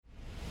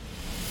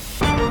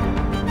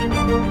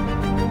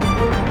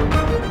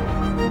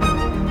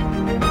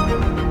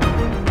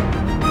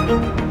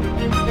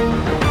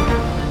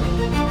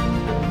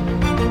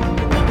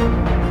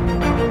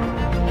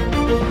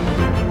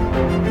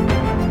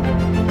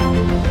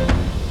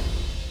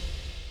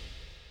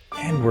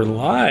We're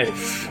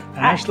live.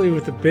 Ashley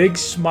with a big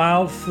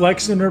smile,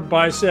 flexing her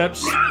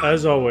biceps,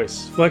 as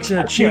always. Flexing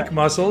her cheek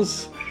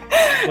muscles,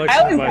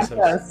 flexing her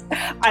biceps.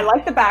 I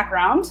like the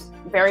background.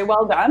 Very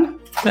well done.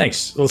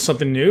 Thanks. A little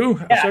something new.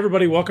 Yeah. So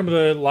everybody, welcome to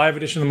the live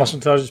edition of the Muscle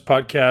Intelligence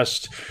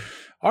Podcast.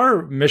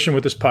 Our mission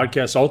with this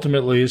podcast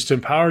ultimately is to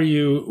empower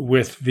you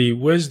with the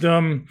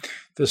wisdom,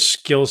 the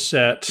skill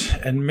set,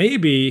 and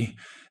maybe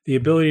the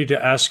ability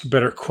to ask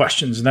better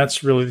questions. And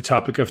that's really the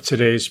topic of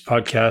today's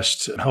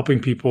podcast, helping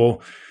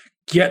people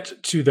get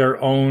to their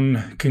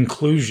own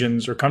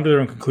conclusions or come to their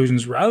own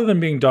conclusions rather than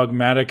being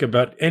dogmatic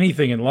about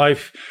anything in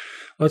life.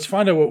 Let's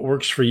find out what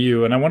works for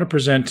you. And I want to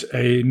present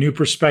a new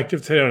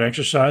perspective today on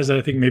exercise that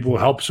I think maybe will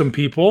help some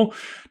people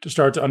to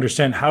start to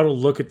understand how to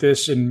look at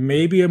this in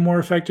maybe a more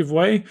effective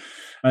way.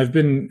 I've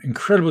been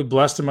incredibly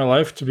blessed in my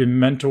life to be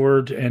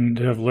mentored and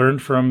have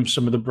learned from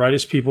some of the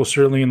brightest people,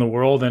 certainly in the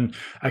world. And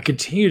I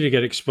continue to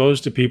get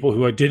exposed to people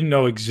who I didn't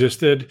know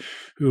existed,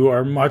 who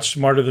are much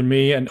smarter than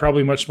me and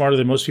probably much smarter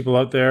than most people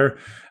out there.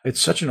 It's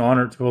such an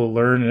honor to be able to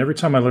learn. And every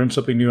time I learn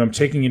something new, I'm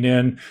taking it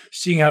in,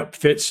 seeing how it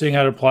fits, seeing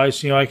how it applies,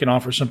 seeing how I can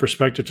offer some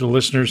perspective to the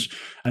listeners,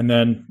 and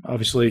then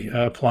obviously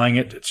applying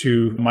it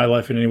to my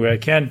life in any way I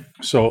can.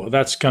 So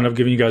that's kind of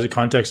giving you guys a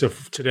context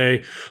of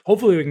today.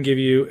 Hopefully we can give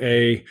you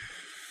a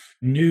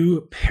new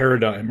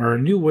paradigm or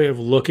a new way of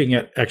looking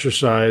at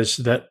exercise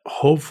that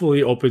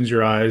hopefully opens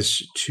your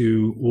eyes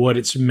to what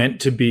it's meant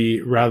to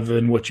be rather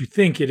than what you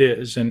think it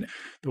is. And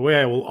the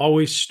way I will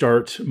always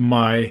start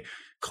my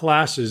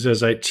classes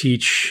as I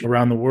teach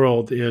around the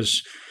world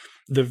is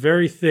the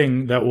very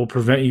thing that will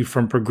prevent you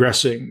from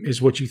progressing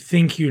is what you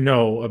think you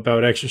know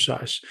about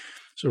exercise.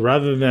 So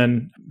rather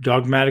than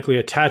dogmatically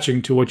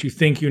attaching to what you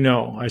think you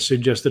know, I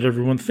suggest that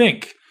everyone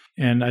think.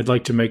 And I'd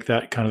like to make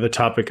that kind of the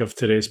topic of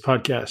today's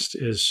podcast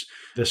is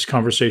this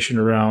conversation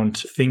around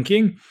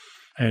thinking.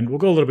 And we'll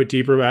go a little bit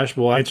deeper, Ash.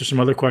 We'll answer some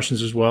other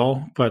questions as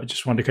well. But I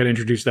just wanted to kind of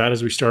introduce that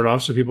as we start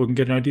off so people can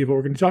get an idea of what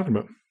we're going to be talking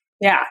about.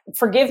 Yeah.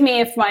 Forgive me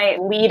if my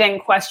leading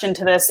question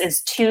to this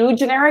is too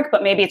generic,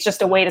 but maybe it's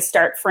just a way to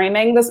start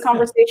framing this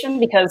conversation,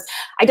 because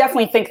I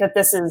definitely think that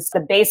this is the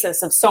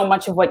basis of so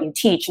much of what you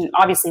teach, and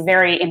obviously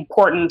very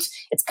important.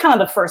 It's kind of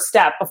the first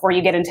step before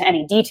you get into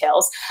any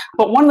details.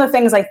 But one of the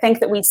things I think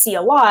that we see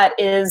a lot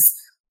is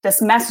this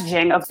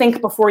messaging of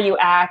think before you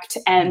act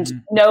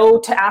and know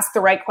to ask the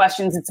right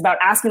questions. It's about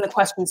asking the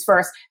questions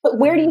first. But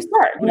where do you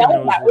start?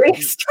 Where do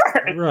you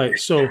start? Right.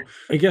 So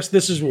I guess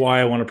this is why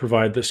I want to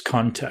provide this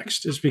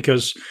context, is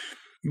because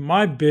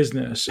my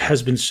business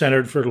has been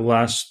centered for the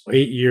last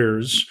 8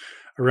 years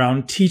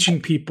around teaching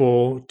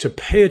people to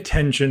pay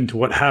attention to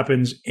what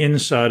happens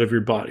inside of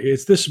your body.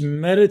 It's this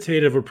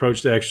meditative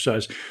approach to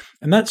exercise.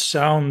 And that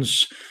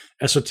sounds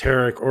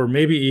esoteric or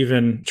maybe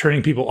even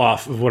turning people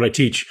off of what I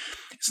teach.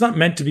 It's not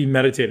meant to be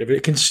meditative.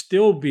 It can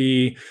still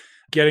be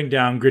getting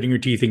down, gritting your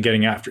teeth, and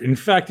getting after it. In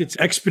fact, it's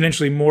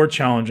exponentially more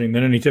challenging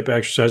than any type of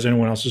exercise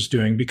anyone else is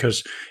doing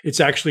because it's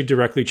actually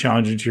directly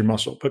challenging to your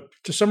muscle. But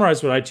to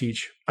summarize what I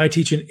teach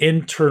an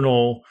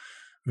internal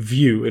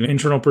view, an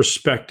internal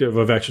perspective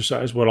of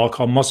exercise, what I'll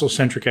call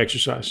muscle-centric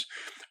exercise.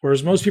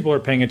 Whereas most people are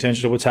paying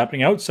attention to what's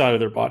happening outside of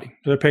their body.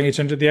 They're paying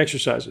attention to the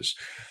exercises.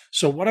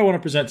 So what I want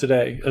to present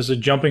today as a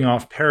jumping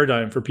off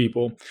paradigm for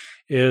people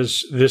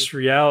is this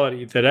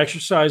reality that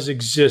exercise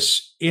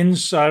exists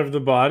inside of the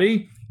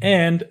body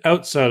and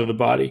outside of the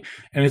body.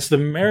 And it's the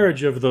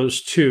marriage of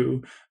those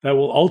two that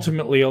will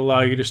ultimately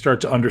allow you to start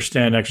to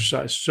understand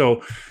exercise.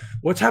 So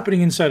what's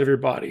happening inside of your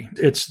body?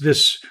 It's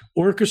this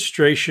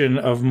orchestration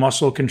of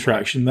muscle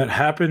contraction that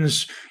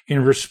happens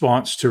in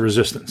response to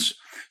resistance.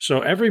 So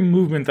every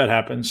movement that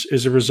happens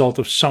is a result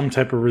of some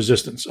type of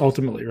resistance,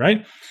 ultimately,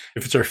 right?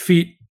 If it's our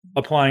feet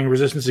applying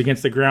resistance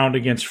against the ground,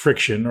 against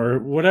friction, or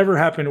whatever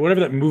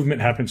that movement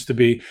happens to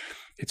be,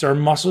 it's our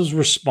muscles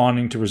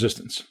responding to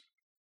resistance.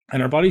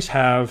 And our bodies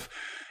have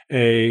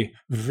a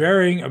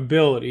varying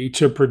ability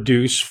to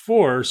produce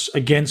force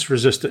against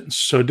resistance.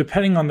 So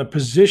depending on the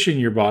position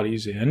your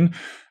body's in,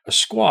 a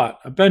squat,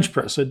 a bench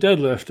press, a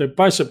deadlift, a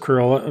bicep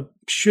curl,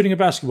 shooting a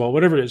basketball,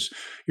 whatever it is,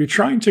 you're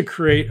trying to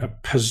create a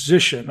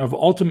position of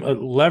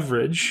ultimate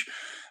leverage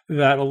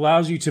that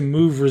allows you to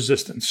move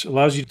resistance,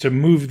 allows you to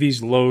move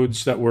these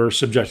loads that we're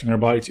subjecting our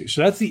body to.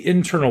 So that's the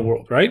internal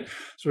world, right?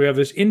 So we have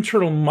this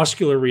internal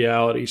muscular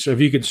reality. So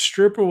if you could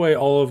strip away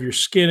all of your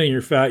skin and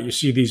your fat, you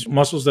see these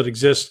muscles that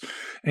exist,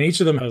 and each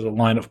of them has a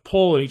line of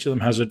pull, and each of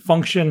them has a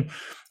function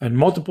and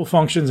multiple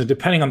functions. And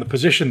depending on the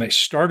position they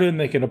start in,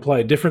 they can apply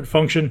a different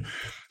function.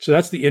 So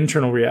that's the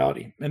internal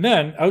reality. And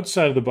then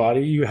outside of the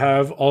body, you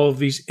have all of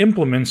these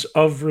implements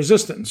of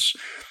resistance.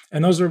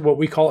 And those are what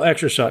we call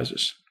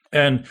exercises.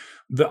 And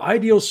the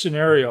ideal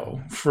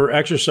scenario for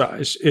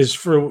exercise is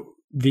for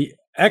the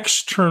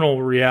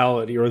external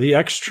reality or the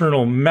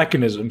external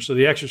mechanism, so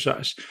the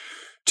exercise,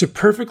 to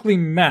perfectly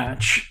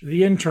match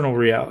the internal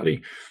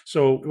reality.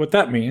 So what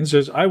that means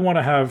is I want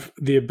to have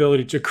the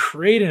ability to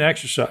create an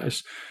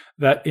exercise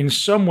that in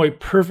some way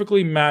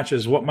perfectly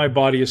matches what my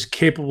body is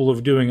capable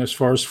of doing as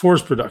far as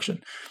force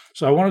production.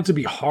 So I want it to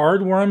be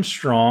hard where I'm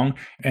strong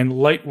and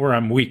light where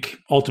I'm weak,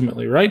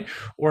 ultimately, right?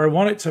 Or I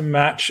want it to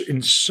match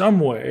in some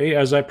way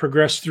as I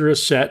progress through a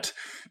set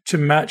to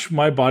match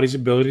my body's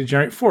ability to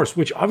generate force,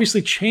 which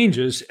obviously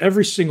changes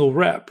every single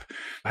rep.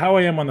 How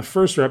I am on the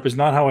first rep is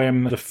not how I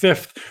am the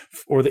 5th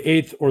or the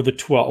 8th or the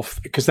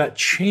 12th, because that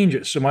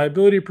changes. So my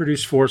ability to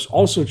produce force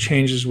also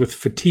changes with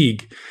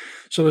fatigue.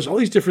 So there's all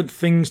these different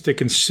things to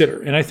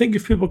consider. And I think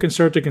if people can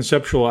start to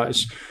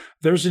conceptualize,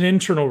 there's an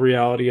internal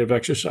reality of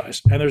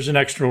exercise and there's an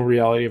external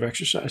reality of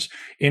exercise.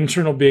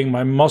 Internal being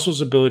my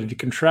muscles' ability to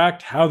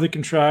contract, how they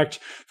contract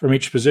from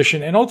each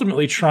position, and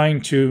ultimately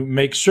trying to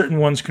make certain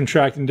ones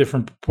contract in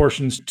different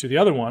proportions to the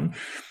other one.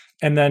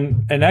 And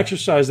then an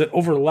exercise that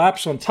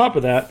overlaps on top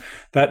of that,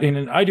 that in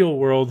an ideal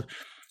world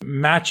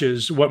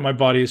matches what my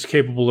body is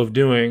capable of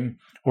doing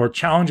or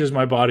challenges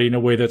my body in a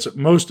way that's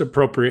most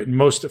appropriate and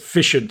most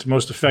efficient,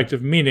 most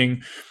effective,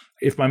 meaning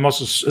if my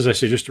muscles, as I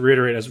say, just to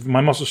reiterate, as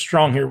my muscle's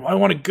strong here, I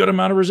want a good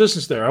amount of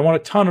resistance there. I want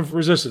a ton of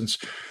resistance.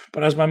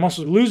 But as my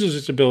muscle loses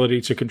its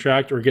ability to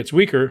contract or gets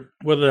weaker,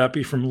 whether that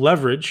be from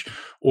leverage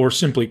or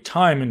simply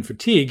time and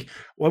fatigue,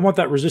 well, I want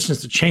that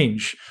resistance to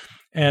change.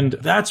 And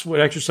that's what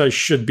exercise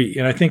should be.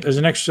 And I think as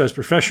an exercise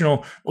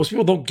professional, most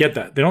people don't get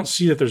that. They don't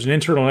see that there's an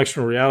internal and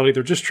external reality.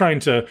 They're just trying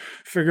to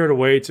figure out a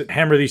way to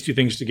hammer these two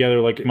things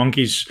together like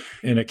monkeys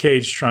in a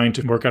cage trying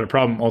to work out a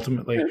problem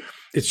ultimately. Mm-hmm.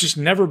 It's just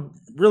never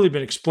really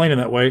been explained in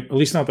that way, at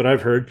least not that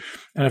I've heard.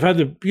 And I've had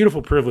the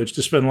beautiful privilege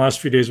to spend the last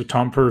few days with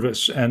Tom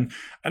Purvis. And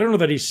I don't know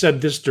that he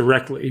said this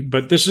directly,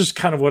 but this is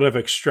kind of what I've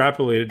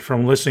extrapolated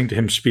from listening to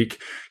him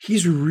speak.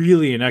 He's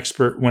really an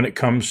expert when it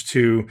comes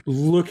to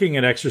looking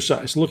at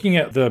exercise, looking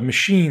at the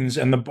machines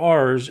and the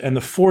bars and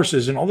the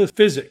forces and all the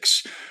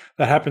physics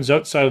that happens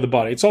outside of the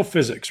body. It's all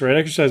physics, right?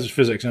 Exercise is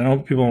physics. And I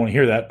know people don't want to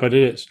hear that, but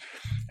it is.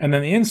 And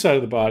then the inside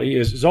of the body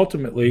is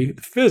ultimately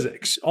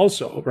physics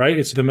also, right?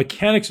 It's the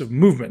mechanics of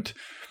movement,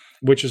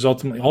 which is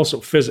ultimately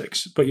also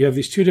physics. But you have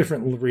these two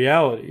different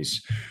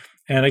realities.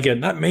 And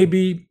again, that may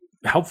be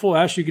helpful.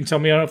 Ash, you can tell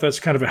me, I don't know if that's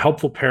kind of a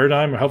helpful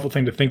paradigm or helpful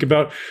thing to think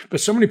about. But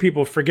so many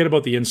people forget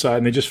about the inside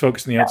and they just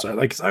focus on the outside.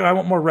 Like, I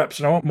want more reps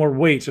and I want more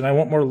weight and I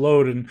want more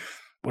load and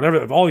whatever,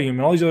 the volume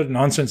and all these other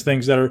nonsense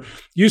things that are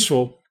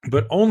useful,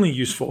 but only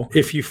useful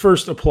if you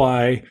first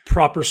apply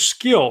proper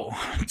skill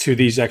to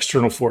these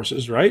external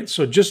forces, right?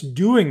 So just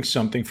doing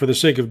something for the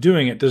sake of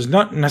doing it does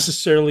not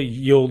necessarily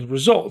yield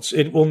results.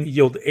 It will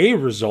yield a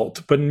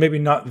result, but maybe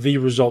not the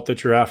result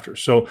that you're after.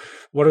 So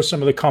what are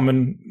some of the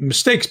common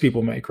mistakes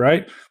people make,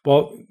 right?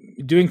 Well,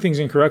 doing things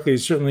incorrectly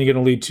is certainly going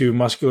to lead to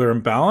muscular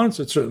imbalance.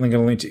 It's certainly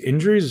going to lead to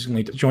injuries. It's going to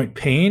lead to joint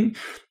pain.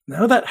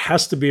 None of that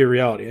has to be a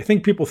reality. I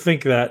think people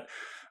think that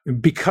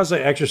because I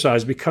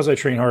exercise, because I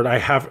train hard, I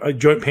have a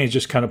joint pain is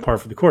just kind of par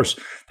for the course.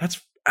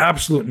 That's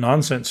absolute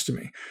nonsense to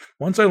me.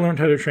 Once I learned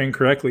how to train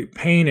correctly,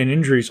 pain and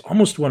injuries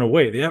almost went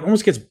away. It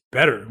almost gets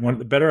better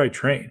the better I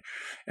train.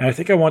 And I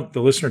think I want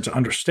the listener to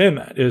understand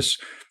that is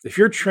if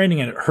you're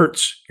training and it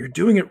hurts, you're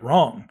doing it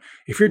wrong.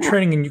 If you're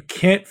training and you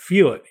can't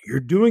feel it, you're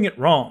doing it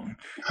wrong.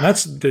 And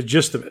that's the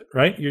gist of it,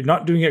 right? You're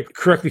not doing it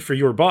correctly for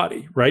your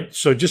body, right?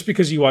 So just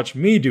because you watch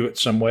me do it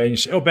some way and you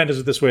say, oh, Ben does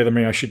it this way, then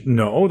maybe I should.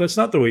 No, that's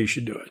not the way you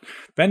should do it.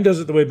 Ben does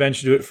it the way Ben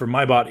should do it for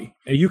my body.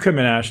 And you come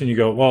in, Ash, and you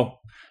go, well,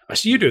 I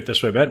see you do it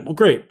this way, Ben. Well,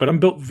 great, but I'm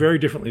built very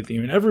differently than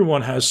you. And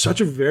everyone has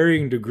such a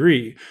varying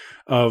degree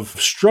of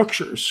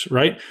structures,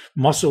 right?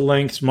 Muscle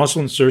lengths,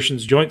 muscle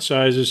insertions, joint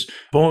sizes,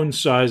 bone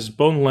size,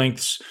 bone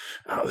lengths.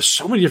 There's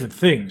so many different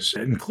things,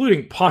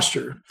 including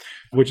posture,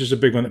 which is a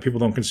big one that people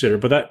don't consider.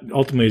 But that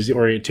ultimately is the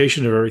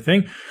orientation of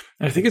everything.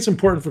 And I think it's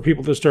important for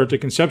people to start to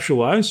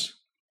conceptualize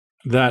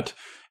that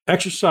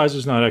exercise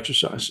is not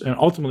exercise. And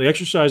ultimately,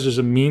 exercise is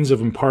a means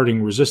of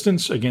imparting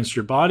resistance against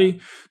your body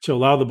to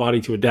allow the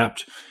body to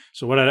adapt.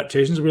 So what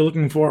adaptations are we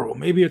looking for? Well,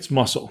 maybe it's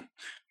muscle.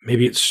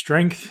 Maybe it's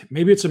strength.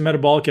 Maybe it's a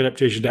metabolic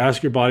adaptation to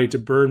ask your body to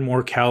burn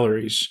more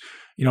calories.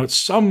 It's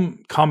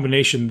some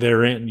combination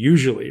therein,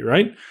 usually,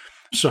 right?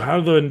 So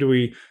how then do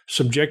we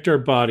subject our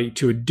body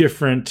to a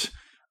different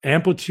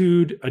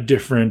amplitude, a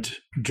different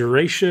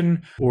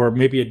duration, or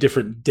maybe a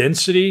different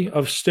density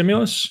of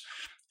stimulus?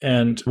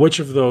 And which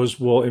of those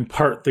will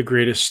impart the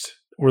greatest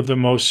or the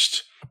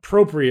most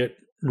appropriate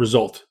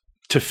result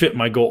to fit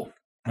my goal?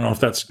 I don't know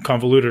if that's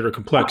convoluted or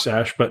complex,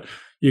 Ash, but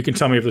you can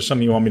tell me if there's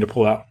something you want me to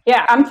pull out.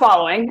 Yeah, I'm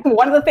following.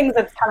 One of the things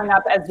that's coming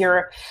up as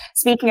you're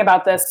speaking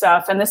about this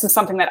stuff, and this is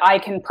something that I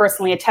can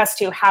personally attest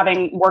to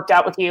having worked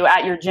out with you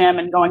at your gym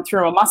and going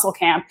through a muscle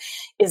camp,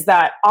 is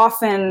that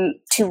often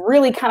to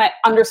really kind of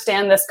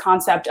understand this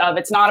concept of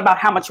it's not about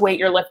how much weight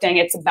you're lifting,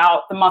 it's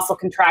about the muscle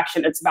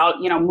contraction. It's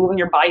about, moving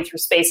your body through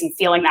space and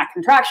feeling that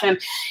contraction.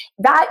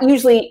 That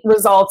usually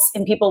results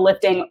in people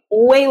lifting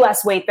way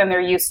less weight than they're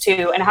used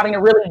to and having to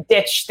really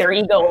ditch their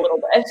ego a little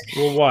bit.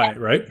 Well, why,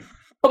 right?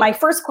 But my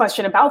first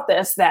question about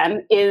this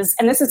then is,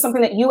 and this is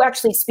something that you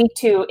actually speak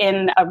to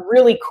in a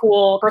really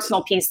cool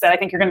personal piece that I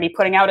think you're going to be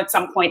putting out at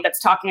some point that's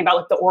talking about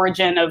like the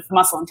origin of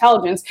muscle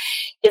intelligence,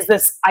 is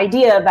this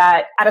idea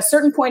that at a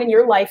certain point in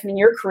your life and in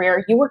your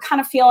career, you were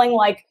kind of feeling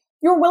like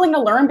you were willing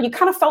to learn, but you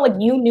kind of felt like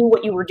you knew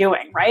what you were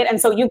doing, right? And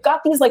so you've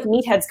got these like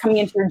meatheads coming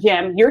into your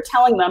gym. You're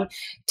telling them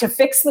to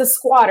fix the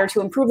squat or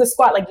to improve the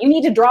squat. Like, you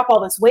need to drop all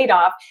this weight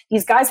off.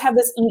 These guys have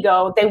this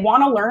ego. They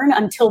want to learn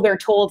until they're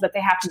told that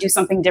they have to do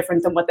something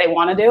different than what they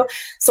want to do.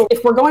 So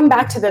if we're going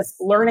back to this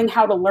learning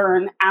how to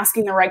learn,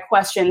 asking the right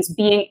questions,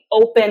 being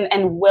open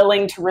and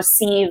willing to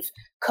receive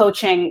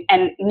coaching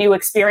and new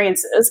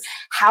experiences,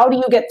 how do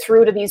you get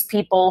through to these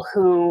people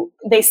who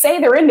they say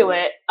they're into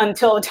it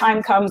until the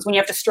time comes when you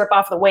have to strip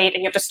off the weight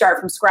and you have to start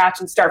from scratch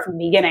and start from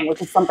the beginning,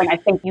 which is something I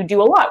think you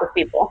do a lot with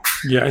people.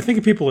 Yeah, I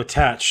think people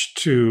attach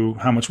to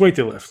how much weight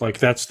they lift. Like,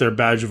 that's their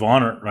badge of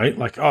honor, right?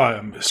 Like, oh,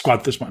 I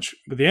squat this much.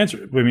 But the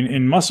answer, I mean,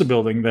 in muscle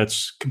building,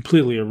 that's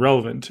completely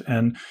irrelevant.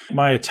 And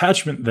my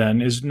attachment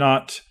then is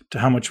not to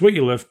how much weight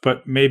you lift,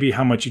 but maybe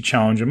how much you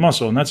challenge a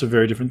muscle. And that's a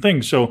very different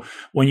thing. So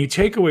when you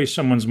take away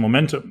someone's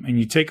momentum and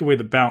you take away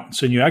the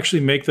bounce and you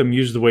actually make them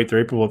use the weight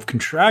they're able of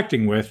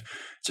contracting with,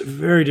 it's a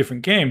very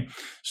different game.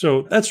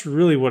 So that's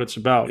really what it's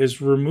about,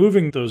 is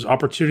removing those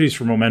opportunities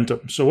for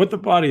momentum. So what the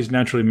body is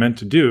naturally meant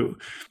to do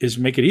is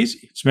make it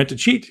easy. It's meant to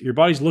cheat. Your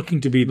body's looking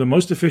to be the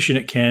most efficient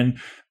it can,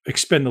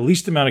 expend the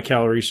least amount of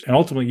calories, and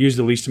ultimately use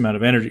the least amount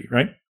of energy,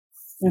 right?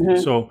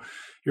 Mm-hmm. So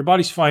your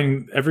body's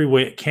finding every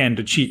way it can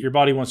to cheat. Your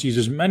body wants to use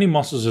as many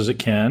muscles as it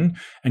can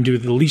and do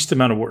the least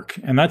amount of work.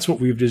 And that's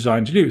what we've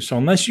designed to do. So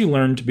unless you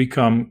learn to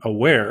become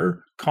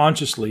aware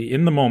consciously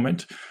in the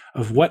moment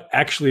of what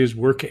actually is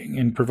working,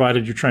 and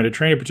provided you're trying to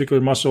train a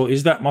particular muscle,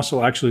 is that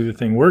muscle actually the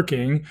thing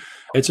working?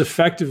 It's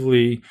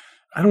effectively,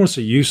 I don't want to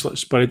say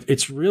useless, but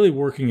it's really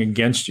working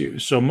against you.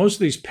 So most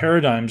of these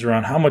paradigms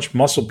around how much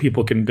muscle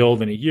people can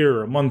build in a year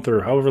or a month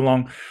or however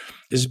long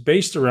is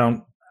based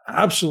around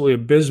absolutely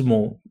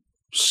abysmal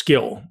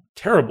skill.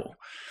 Terrible.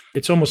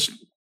 It's almost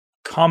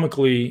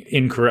comically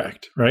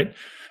incorrect, right?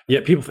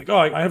 Yet people think, oh,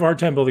 I have a hard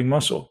time building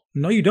muscle.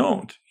 No, you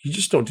don't. You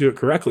just don't do it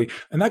correctly.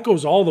 And that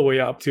goes all the way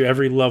up to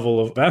every level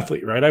of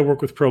athlete, right? I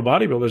work with pro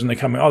bodybuilders and they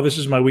come in, oh, this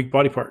is my weak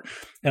body part.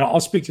 And I'll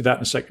speak to that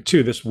in a second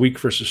too, this weak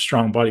versus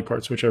strong body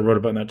parts, which I wrote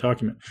about in that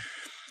document.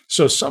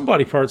 So some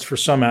body parts for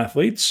some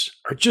athletes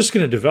are just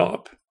going to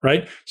develop,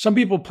 right? Some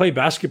people play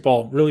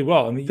basketball really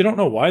well and they don't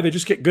know why. They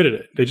just get good at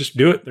it. They just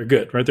do it. They're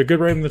good, right? They're good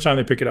right from the time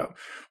they pick it up.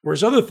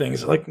 Whereas other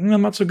things, like,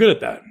 I'm not so good at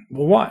that.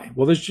 Well, why?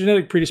 Well, there's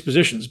genetic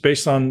predispositions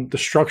based on the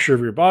structure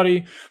of your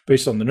body,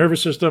 based on the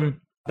nervous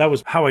system. That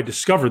was how I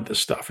discovered this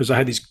stuff, is I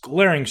had these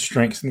glaring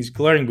strengths and these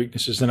glaring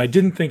weaknesses, and I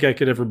didn't think I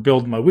could ever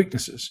build my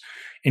weaknesses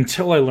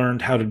until I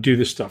learned how to do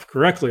this stuff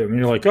correctly. And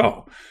you're like,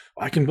 oh,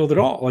 I can build it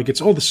all. Like,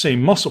 it's all the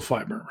same muscle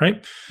fiber,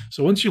 right?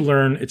 So once you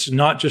learn, it's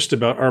not just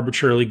about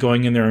arbitrarily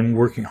going in there and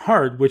working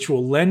hard, which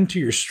will lend to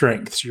your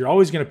strengths. You're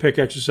always going to pick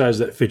exercise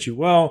that fit you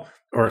well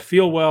or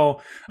feel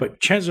well, but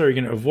chances are you're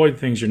going to avoid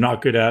things you're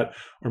not good at,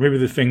 or maybe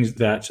the things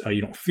that you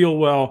don't feel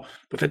well.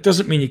 But that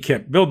doesn't mean you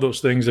can't build those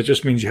things. That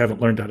just means you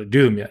haven't learned how to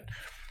do them yet.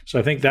 So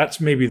I think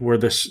that's maybe where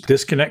this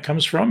disconnect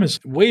comes from, is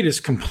weight is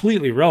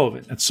completely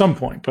relevant at some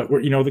point. But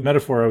the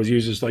metaphor I always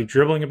use is like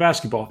dribbling a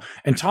basketball.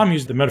 And Tom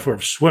used the metaphor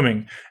of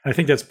swimming. And I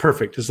think that's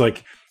perfect. It's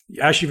like,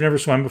 Ash, you've never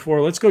swum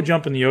before. Let's go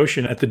jump in the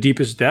ocean at the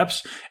deepest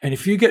depths. And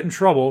if you get in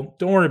trouble,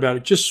 don't worry about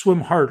it. Just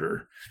swim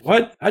harder.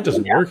 What? That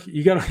doesn't work.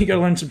 You got to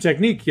learn some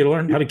technique. You got to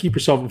learn how to keep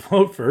yourself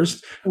afloat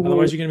first. Mm-hmm.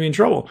 Otherwise, you're going to be in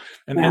trouble.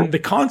 And the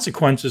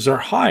consequences are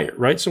higher,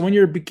 right? So when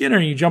you're a beginner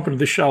and you jump into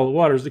the shallow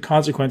waters, the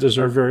consequences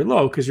are very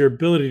low because your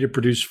ability to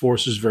produce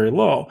force is very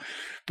low.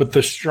 But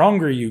the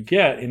stronger you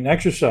get in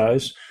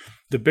exercise,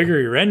 the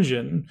bigger your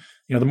engine,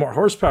 the more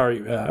horsepower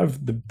you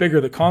have, the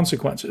bigger the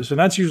consequences. And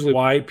that's usually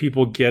why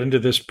people get into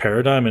this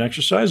paradigm in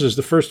exercise. Is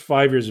the first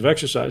 5 years of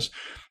exercise,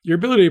 your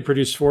ability to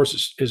produce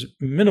force is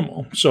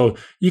minimal. So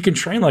you can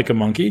train like a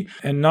monkey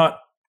and not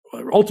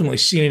ultimately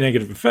see any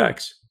negative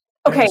effects.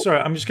 Okay. Sorry,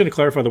 I'm just going to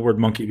clarify the word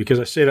monkey because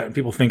I say that and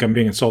people think I'm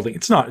being insulting.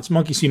 It's not. It's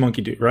monkey see,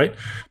 monkey do, right?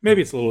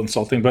 Maybe it's a little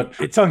insulting, but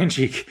it's tongue in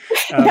cheek.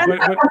 But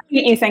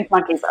you think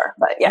monkeys are,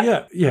 but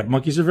yeah. Yeah,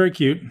 monkeys are very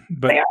cute,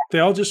 but they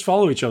all just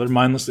follow each other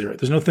mindlessly, right?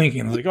 There's no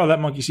thinking. It's like, oh, that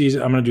monkey sees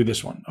it, I'm going to do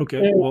this one.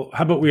 Okay, well,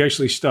 how about we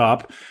actually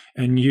stop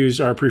and use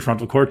our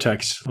prefrontal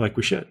cortex like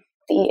we should?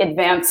 The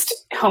advanced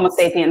Homo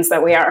sapiens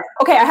that we are.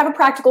 Okay, I have a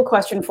practical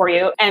question for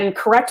you, and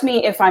correct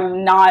me if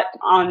I'm not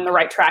on the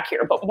right track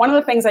here, but one of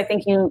the things I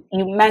think you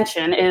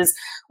mention is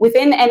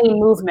within any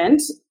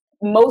movement,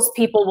 most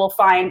people will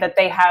find that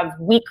they have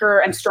weaker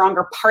and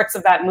stronger parts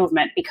of that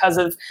movement because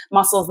of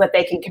muscles that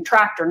they can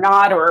contract or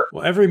not.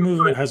 Well, every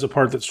movement has a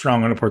part that's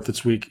strong and a part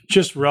that's weak,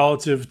 just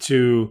relative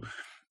to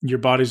your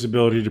body's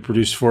ability to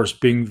produce force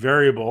being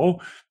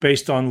variable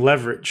based on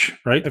leverage,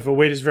 right? If a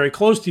weight is very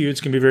close to you, it's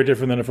going to be very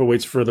different than if a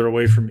weight's further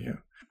away from you.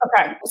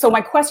 Okay. So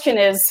my question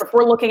is, if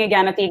we're looking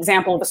again at the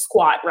example of a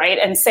squat, right?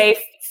 And say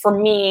for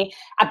me,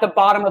 at the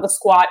bottom of the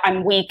squat,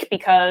 I'm weak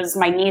because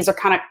my knees are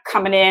kind of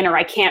coming in, or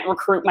I can't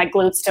recruit my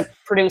glutes to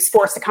produce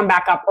force to come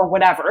back up or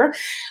whatever.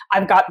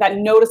 I've got that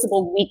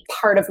noticeable weak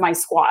part of my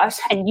squat.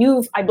 And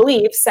you've, I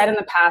believe, said in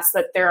the past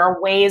that there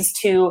are ways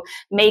to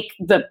make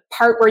the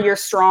part where you're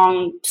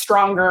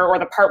stronger, or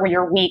the part where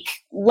you're weak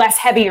less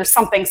heavy or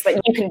something, so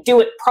that you can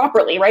do it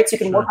properly, right? So you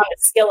can work on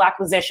the skill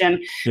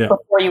acquisition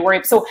before you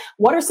worry. So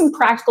what are some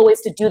practical ways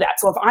to do that?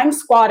 So if I'm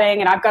squatting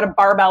and I've got a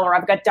barbell or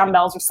I've got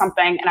dumbbells or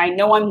something, and I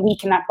know I'm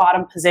weak in that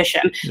bottom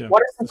position,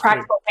 what are some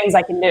practical things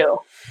I can do?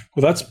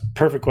 Well, that's a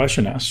perfect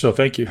question asked. So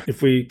thank you.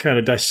 If we kind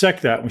of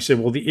dissect that, we say,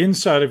 well, the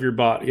inside of your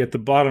body at the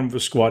bottom of the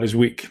squat is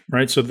weak,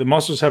 right? So the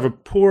muscles have a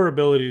poor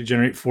ability to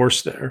generate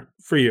force there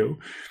for you.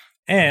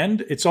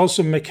 And it's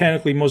also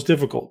mechanically most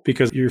difficult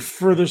because you're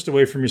furthest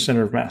away from your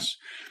center of mass.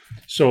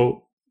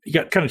 So you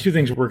got kind of two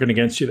things working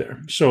against you there.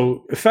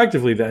 So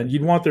effectively then,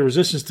 you'd want the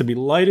resistance to be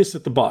lightest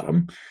at the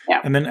bottom.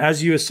 And then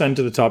as you ascend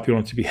to the top, you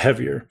want it to be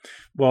heavier.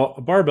 Well,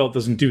 a barbell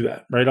doesn't do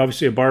that, right?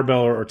 Obviously, a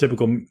barbell or a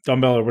typical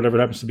dumbbell or whatever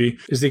it happens to be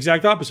is the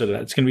exact opposite of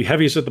that. It's going to be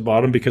heaviest at the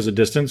bottom because of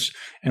distance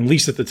and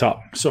least at the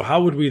top. So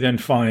how would we then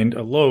find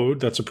a load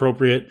that's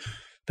appropriate,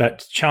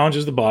 that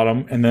challenges the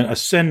bottom, and then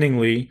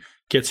ascendingly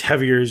gets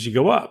heavier as you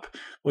go up?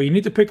 Well, you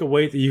need to pick a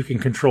weight that you can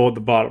control at the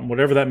bottom,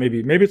 whatever that may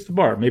be. Maybe it's the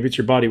bar, maybe it's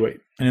your body weight.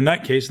 And in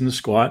that case, in the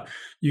squat,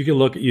 you can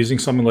look at using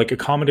something like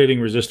accommodating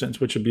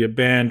resistance, which would be a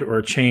band or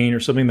a chain or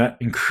something that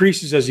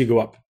increases as you go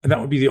up. And that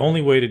would be the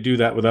only way to do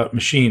that without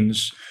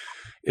machines,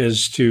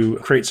 is to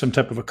create some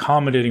type of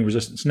accommodating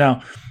resistance.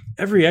 Now,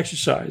 every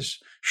exercise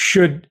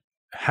should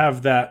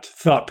have that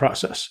thought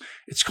process.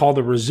 It's called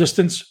a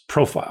resistance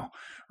profile.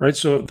 Right.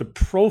 So the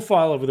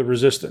profile of the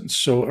resistance,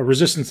 so a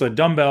resistance, a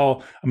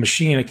dumbbell, a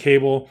machine, a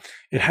cable,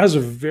 it has a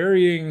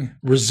varying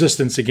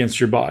resistance against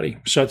your body.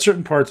 So at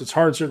certain parts, it's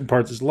hard, certain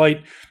parts it's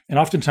light, and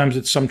oftentimes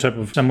it's some type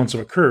of semblance of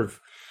a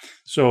curve.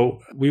 So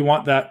we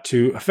want that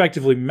to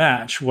effectively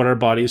match what our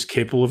body is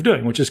capable of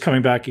doing, which is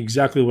coming back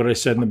exactly what I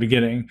said in the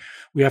beginning.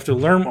 We have to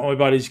learn what my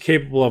body is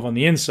capable of on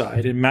the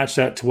inside and match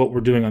that to what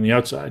we're doing on the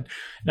outside.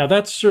 Now,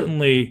 that's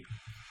certainly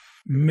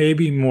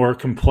maybe more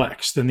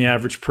complex than the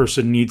average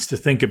person needs to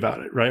think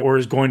about it, right? Or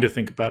is going to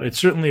think about it. It's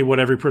certainly what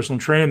every personal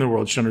trainer in the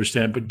world should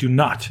understand, but do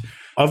not.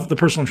 Of the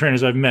personal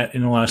trainers I've met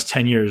in the last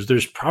 10 years,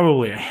 there's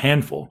probably a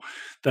handful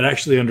that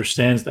actually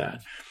understands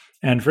that.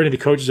 And for any of the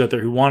coaches out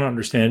there who want to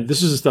understand,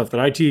 this is the stuff that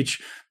I teach,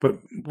 but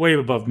way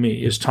above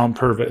me is Tom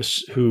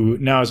Purvis, who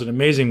now has an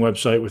amazing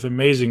website with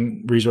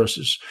amazing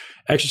resources.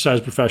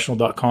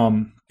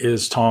 Exerciseprofessional.com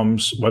is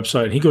Tom's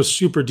website. And he goes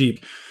super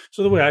deep.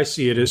 So the way I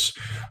see it is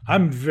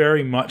I'm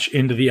very much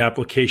into the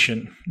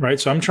application, right?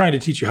 So I'm trying to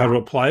teach you how to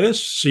apply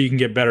this so you can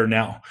get better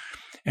now.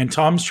 And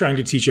Tom's trying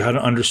to teach you how to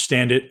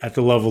understand it at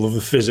the level of the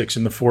physics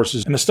and the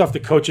forces and the stuff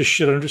that coaches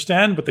should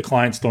understand, but the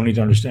clients don't need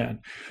to understand.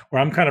 Where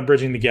I'm kind of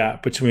bridging the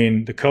gap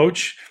between the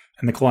coach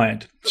and the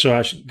client. So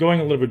actually going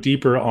a little bit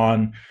deeper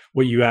on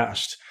what you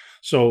asked.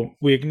 So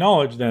we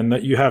acknowledge then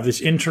that you have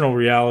this internal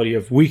reality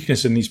of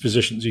weakness in these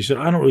positions. You said,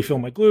 I don't really feel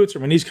my glutes or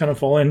my knees kind of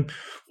fall in.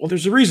 Well,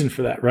 there's a reason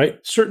for that, right?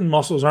 Certain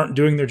muscles aren't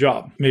doing their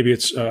job. Maybe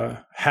it's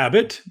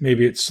habit.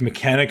 Maybe it's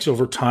mechanics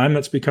over time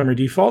that's become your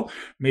default.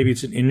 Maybe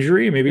it's an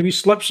injury. Maybe you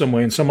slept some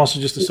way and some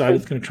muscle just decided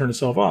it's going to turn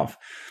itself off.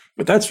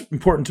 But that's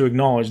important to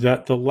acknowledge,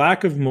 that the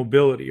lack of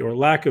mobility or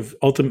lack of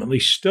ultimately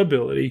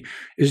stability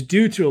is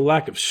due to a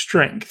lack of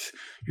strength.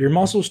 Your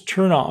muscles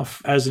turn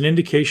off as an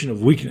indication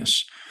of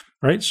weakness.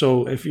 Right?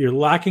 So if you're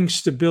lacking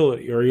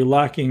stability or you're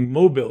lacking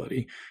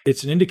mobility,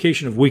 it's an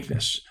indication of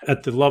weakness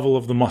at the level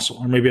of the muscle,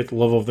 or maybe at the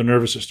level of the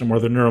nervous system or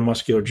the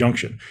neuromuscular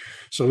junction.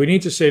 So we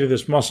need to say to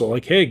this muscle,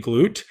 like, hey,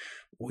 glute,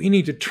 we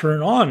need to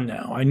turn on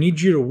now. I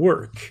need you to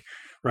work.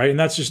 Right? And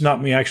that's just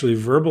not me actually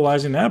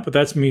verbalizing that, but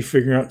that's me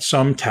figuring out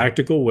some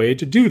tactical way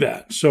to do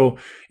that. So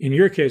in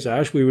your case,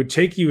 Ash, we would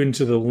take you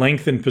into the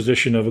lengthened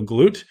position of a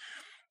glute.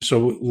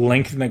 So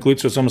lengthen that glute.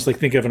 So it's almost like,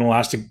 think of an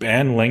elastic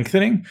band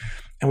lengthening.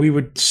 And we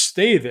would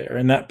stay there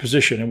in that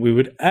position and we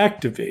would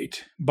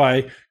activate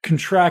by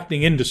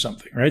contracting into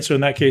something, right? So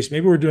in that case,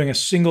 maybe we're doing a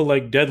single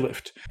leg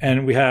deadlift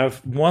and we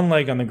have one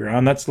leg on the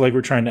ground. That's the leg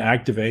we're trying to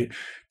activate,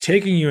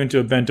 taking you into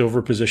a bent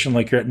over position,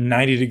 like you're at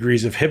 90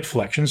 degrees of hip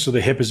flexion. So the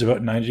hip is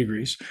about 90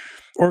 degrees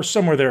or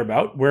somewhere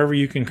thereabout, wherever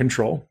you can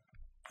control.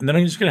 And then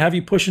I'm just going to have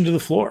you push into the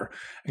floor.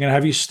 I'm going to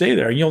have you stay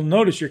there. And you'll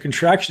notice your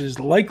contraction is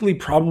likely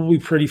probably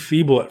pretty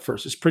feeble at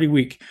first. It's pretty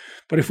weak.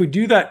 But if we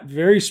do that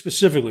very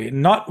specifically,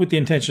 not with the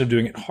intention of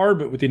doing it hard,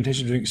 but with the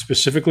intention of doing it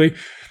specifically,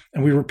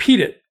 and we repeat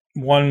it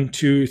 1,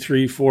 2,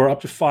 3, 4,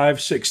 up to 5,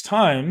 6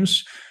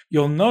 times,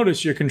 you'll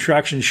notice your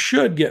contraction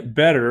should get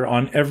better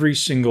on every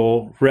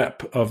single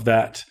rep of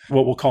that,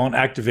 what we'll call an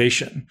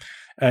activation.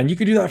 And you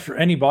can do that for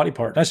any body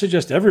part. And I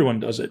suggest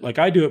everyone does it. Like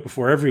I do it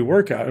before every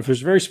workout. If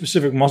there's very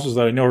specific muscles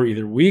that I know are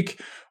either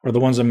weak or the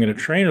ones I'm going to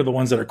train or the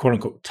ones that are quote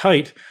unquote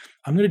tight,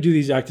 I'm going to do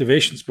these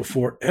activations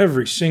before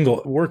every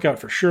single workout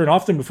for sure. And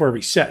often before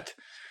every set,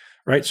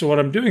 right? So what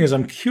I'm doing is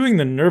I'm cueing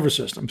the nervous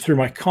system through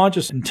my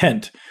conscious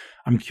intent.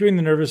 I'm cueing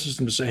the nervous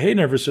system to say, hey,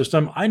 nervous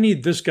system, I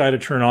need this guy to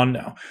turn on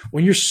now.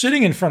 When you're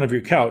sitting in front of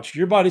your couch,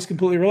 your body's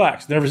completely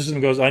relaxed. The nervous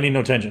system goes, I need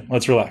no tension.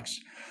 Let's relax.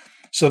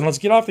 So then let's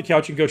get off the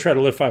couch and go try to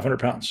lift 500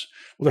 pounds.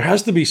 Well, there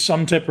has to be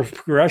some type of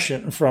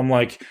progression from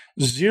like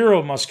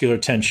zero muscular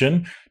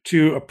tension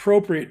to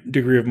appropriate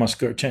degree of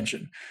muscular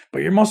tension.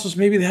 But your muscles,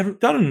 maybe they haven't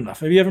done it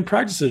enough. Maybe you haven't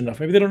practiced it enough.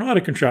 Maybe they don't know how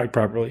to contract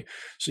properly.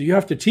 So you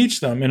have to teach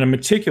them in a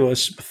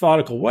meticulous,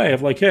 methodical way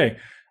of like, hey,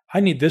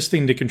 I need this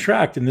thing to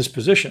contract in this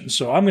position.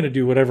 So I'm going to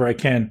do whatever I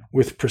can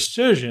with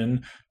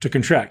precision to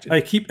contract.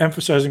 I keep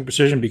emphasizing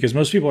precision because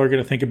most people are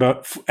going to think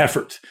about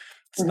effort.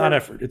 It's not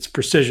effort, it's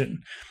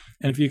precision.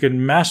 And if you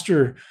can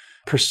master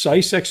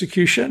precise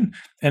execution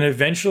and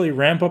eventually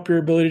ramp up your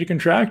ability to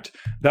contract,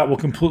 that will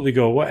completely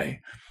go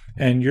away.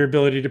 And your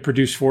ability to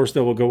produce force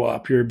that will go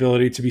up. Your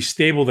ability to be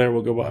stable there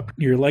will go up.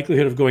 Your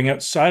likelihood of going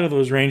outside of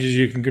those ranges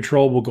you can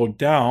control will go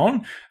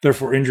down.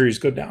 Therefore, injuries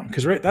go down.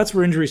 Because that's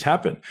where injuries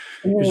happen.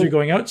 Because you're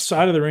going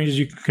outside of the ranges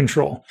you can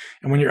control.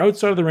 And when you're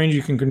outside of the range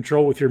you can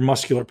control with your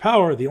muscular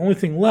power, the only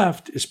thing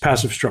left is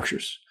passive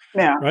structures.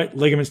 Yeah. Right?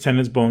 Ligaments,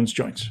 tendons, bones,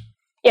 joints.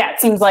 Yeah,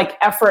 it seems like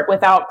effort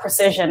without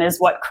precision is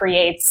what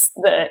creates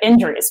the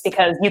injuries,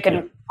 because you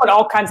can put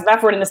all kinds of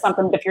effort into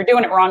something, but if you're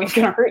doing it wrong, you're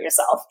going to hurt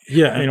yourself.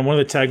 Yeah, one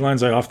of the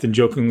taglines I often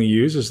jokingly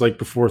use is like,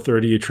 before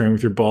 30, you train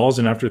with your balls,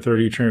 and after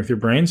 30, you train with your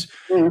brains.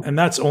 And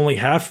that's only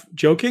half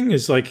joking,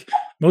 is like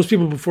most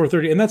people before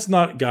 30, and that's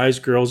not guys,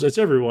 girls, it's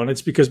everyone.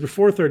 It's because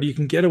before 30, you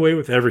can get away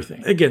with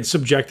everything. Again,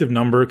 subjective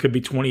number, it could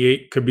be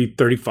 28, could be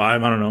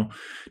 35, I don't know,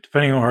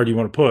 depending on how hard you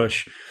want to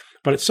push.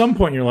 But at some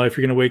point in your life,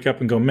 you're going to wake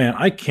up and go, man,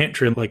 I can't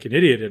train like an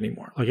idiot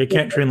anymore. Like I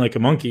can't train like a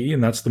monkey,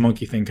 and that's the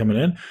monkey thing coming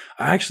in.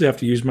 I actually have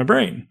to use my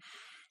brain.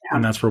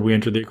 And that's where we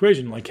enter the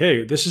equation. Like,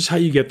 hey, this is how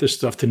you get this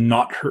stuff to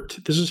not hurt.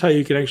 This is how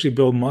you can actually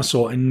build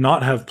muscle and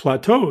not have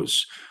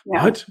plateaus.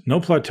 What? No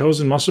plateaus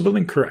in muscle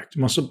building? Correct.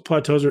 Muscle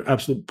plateaus are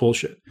absolute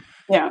bullshit.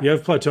 Yeah. If you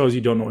have plateaus, you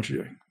don't know what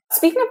you're doing.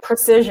 Speaking of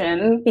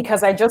precision,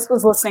 because I just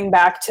was listening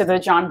back to the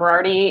John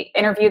Berardi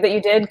interview that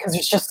you did, because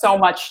there's just so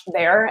much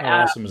there.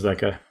 How awesome is that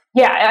guy?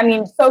 Yeah,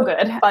 so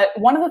good. But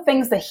one of the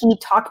things that he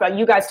talked about,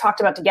 you guys talked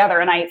about together,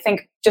 and I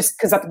think just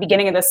because at the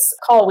beginning of this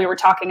call, we were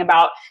talking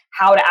about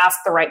how to ask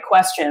the right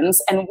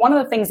questions. And one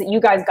of the things that you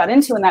guys got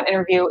into in that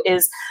interview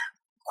is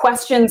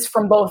questions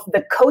from both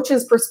the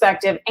coach's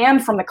perspective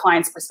and from the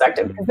client's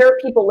perspective. Because there are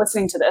people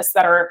listening to this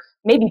that are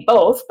maybe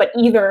both, but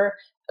either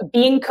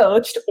being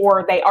coached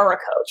or they are a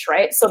coach,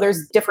 right? So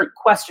there's different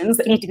questions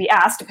that need to be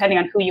asked depending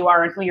on who you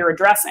are and who you're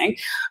addressing.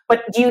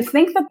 But do you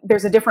think that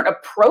there's a different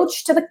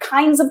approach to the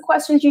kinds of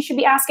questions you should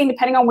be asking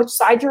depending on which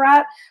side you're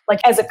at? Like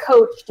as a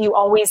coach, do you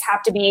always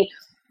have to be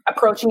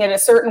approaching it a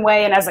certain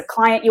way? And as a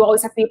client, you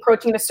always have to be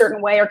approaching it a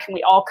certain way? Or can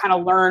we all kind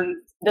of learn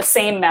the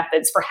same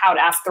methods for how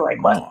to ask the right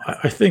question? No,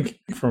 I think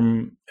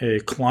from a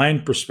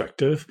client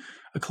perspective,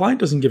 a client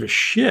doesn't give a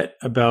shit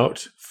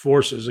about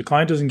forces. A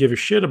client doesn't give a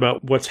shit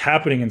about what's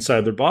happening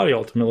inside their body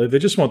ultimately. They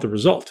just want the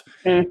result,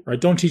 right?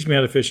 Don't teach me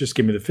how to fish, just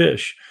give me the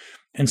fish.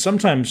 And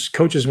sometimes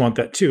coaches want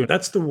that too.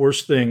 That's the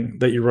worst thing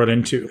that you run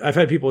into. I've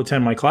had people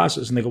attend my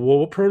classes and they go, well,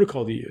 what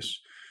protocol do you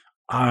use?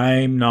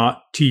 I'm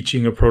not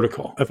teaching a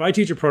protocol. If I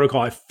teach a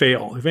protocol, I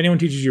fail. If anyone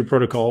teaches you a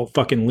protocol,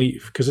 fucking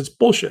leave, because it's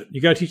bullshit.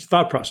 You got to teach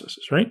thought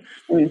processes, right?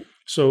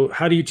 So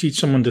how do you teach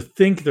someone to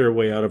think their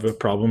way out of a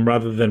problem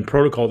rather than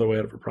protocol their way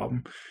out of a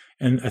problem?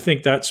 And I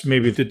think that's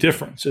maybe the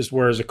difference, is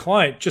whereas a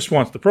client just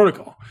wants the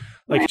protocol.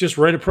 Like just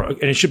write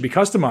and it should be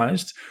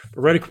customized,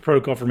 but write a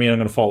protocol for me and I'm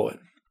going to follow it.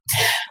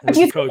 Whereas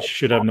a coach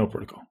should have no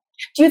protocol.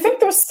 Do you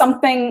think there's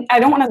something, I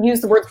don't want to use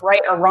the words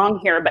right or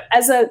wrong here, but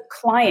as a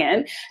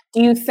client,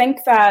 do you think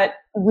that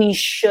we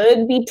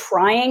should be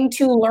trying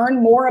to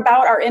learn more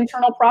about our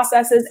internal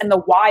processes and the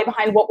why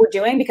behind what we're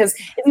doing? Because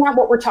isn't that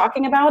what we're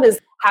talking about, is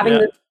having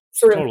the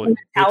sort of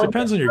It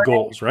depends on your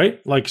goals, right?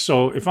 Like,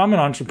 so if I'm an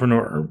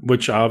entrepreneur,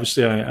 which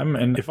obviously I am,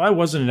 and if I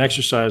wasn't an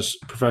exercise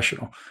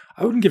professional,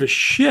 I wouldn't give a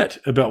shit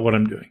about what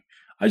I'm doing.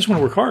 I just want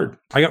to work hard.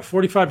 I got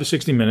 45 to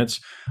 60 minutes.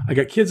 I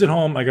got kids at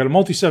home. I got a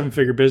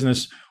multi-7-figure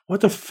business. What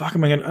the fuck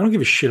am I going to, I don't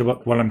give a shit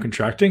about what I'm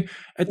contracting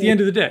at the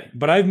end of the day.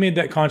 But I've made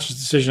that conscious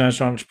decision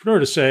as an entrepreneur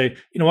to say,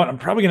 you know what, I'm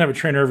probably going to have a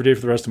trainer every day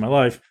for the rest of my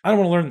life. I don't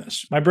want to learn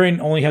this. My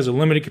brain only has a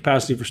limited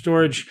capacity for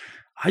storage.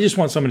 I just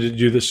want somebody to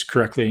do this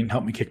correctly and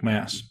help me kick my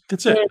ass.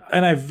 That's it.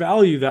 And I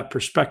value that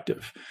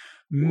perspective.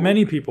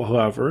 Many people,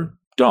 however,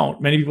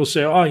 don't. Many people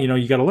say, oh,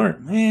 you got to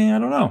learn. I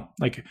don't know.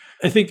 Like,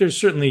 I think there's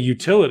certainly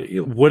utility.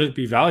 Would it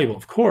be valuable?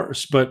 Of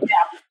course. But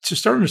to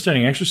start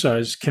understanding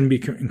exercise can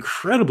be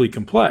incredibly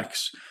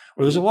complex,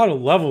 or there's a lot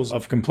of levels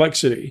of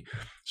complexity.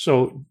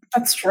 So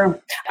that's true.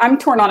 I'm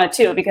torn on it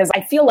too, because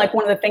I feel like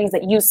one of the things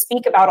that you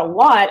speak about a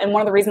lot, and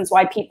one of the reasons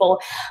why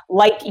people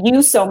like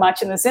you so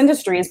much in this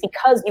industry, is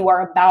because you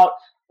are about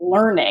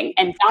learning,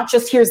 and not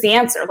just here's the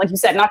answer. Like you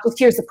said, not just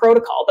here's the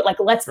protocol, but like,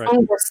 let's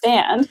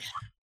understand.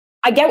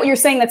 I get what you're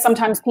saying, that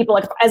sometimes people,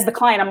 like as the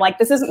client, I'm like,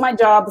 this isn't my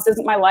job. This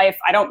isn't my life.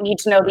 I don't need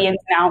to know the ins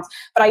and outs.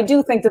 But I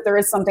do think that there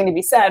is something to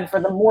be said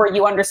for the more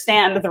you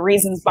understand the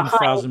reasons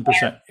behind.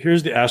 1,000%.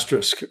 Here's the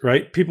asterisk,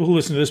 right? People who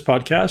listen to this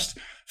podcast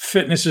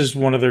fitness is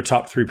one of their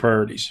top 3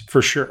 priorities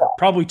for sure.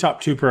 Probably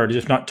top 2 priorities,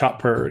 if not top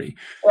priority.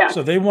 Yeah.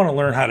 So they want to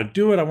learn how to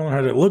do it. I want to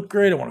learn how to look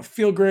great. I want to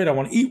feel great. I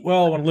want to eat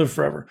well. I want to live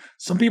forever.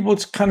 Some people,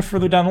 it's kind of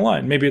further down the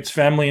line. Maybe it's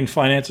family and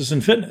finances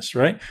and fitness,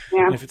 right?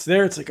 Yeah. And if it's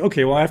there, it's like,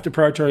 okay, well, I have to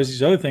prioritize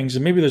these other things.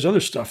 And maybe there's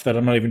other stuff that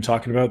I'm not even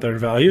talking about that are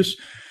values.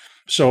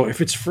 So if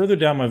it's further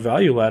down my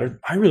value ladder,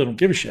 I really don't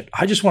give a shit.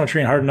 I just want to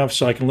train hard enough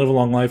so I can live a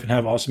long life and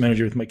have awesome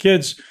energy with my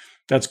kids.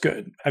 That's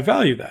good. I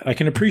value that. I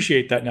can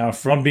appreciate that now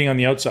from being on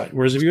the outside.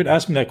 Whereas if you had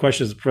asked me that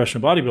question as a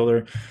professional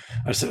bodybuilder,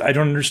 I said, I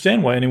don't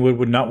understand why anyone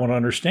would not want to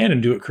understand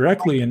and do it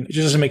correctly. And it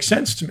just doesn't make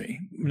sense to me.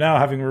 Now,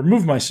 having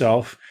removed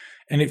myself,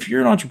 and if you're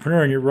an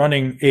entrepreneur and you're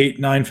running 8,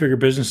 9-figure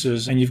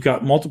businesses and you've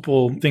got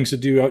multiple things to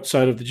do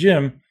outside of the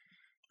gym,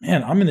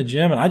 man, I'm in the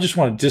gym and I just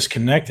want to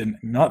disconnect and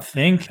not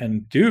think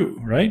and do,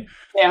 right?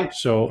 Yeah.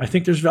 So I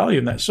think there's value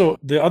in that. So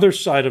the other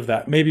side of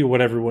that, maybe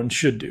what everyone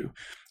should do,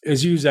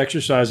 is use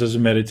exercise as a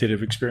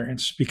meditative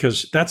experience,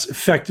 because that's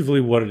effectively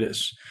what it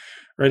is,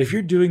 right? If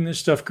you're doing this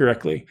stuff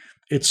correctly,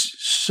 it's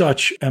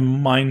such a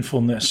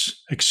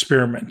mindfulness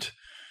experiment,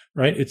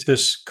 right? It's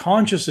this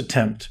conscious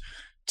attempt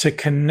to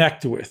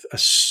connect with a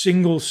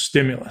single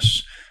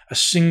stimulus, a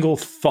single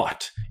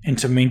thought, and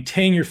to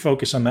maintain your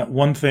focus on that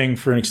one thing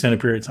for an extended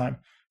period of time.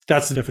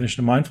 That's the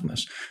definition of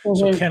mindfulness. Mm-hmm.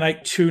 So can I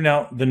tune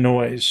out the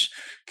noise?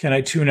 Can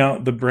I tune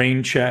out the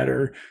brain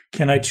chatter?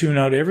 Can I tune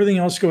out everything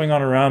else going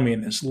on around me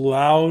in this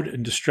loud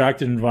and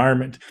distracted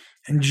environment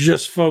and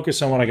just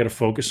focus on what I got to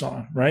focus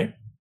on, right?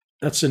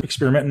 That's an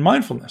experiment in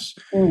mindfulness.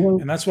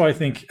 Mm-hmm. And that's why I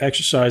think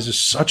exercise is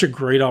such a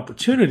great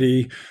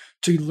opportunity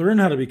to learn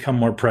how to become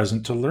more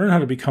present, to learn how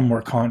to become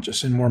more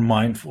conscious and more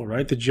mindful,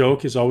 right? The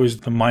joke is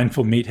always the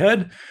mindful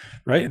meathead,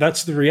 right?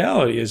 That's the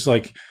reality, is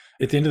like,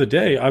 at the end of the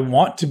day, I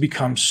want to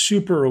become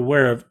super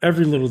aware of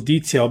every little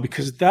detail,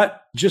 because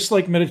that, just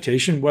like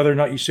meditation, whether or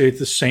not you say it's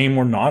the same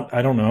or not,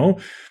 I don't know,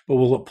 but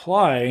will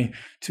apply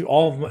to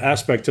all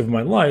aspects of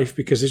my life,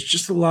 because it's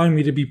just allowing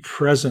me to be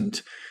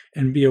present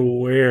and be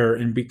aware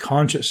and be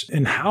conscious.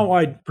 And how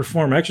I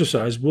perform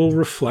exercise will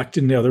reflect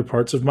in the other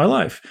parts of my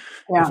life.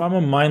 Yeah. If I'm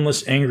a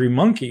mindless, angry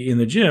monkey in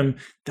the gym,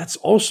 that's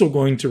also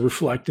going to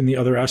reflect in the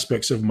other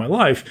aspects of my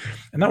life.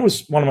 And that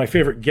was one of my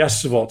favorite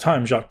guests of all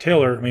time, Jacques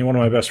Taylor. I mean, one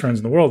of my best friends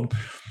in the world.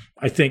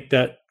 I think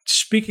that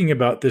speaking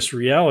about this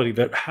reality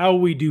that how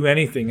we do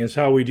anything is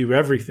how we do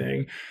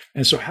everything.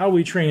 And so how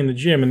we train in the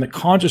gym and the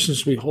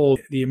consciousness we hold,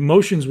 the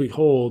emotions we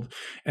hold,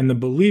 and the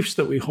beliefs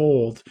that we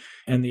hold,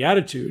 and the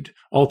attitude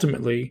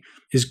ultimately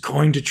is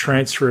going to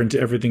transfer into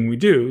everything we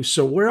do.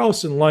 So where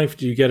else in life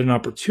do you get an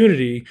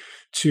opportunity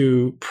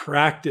to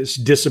practice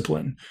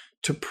discipline,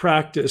 to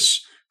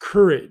practice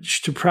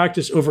courage, to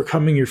practice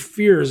overcoming your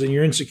fears and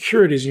your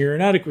insecurities and your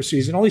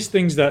inadequacies and all these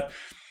things that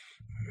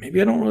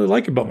maybe I don't really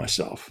like about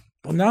myself?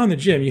 Well, now in the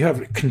gym, you have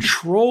a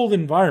controlled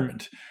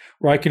environment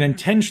where I can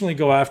intentionally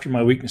go after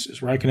my weaknesses,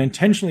 where I can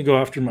intentionally go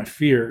after my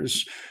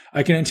fears.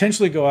 I can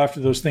intentionally go after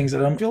those things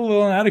that I feel a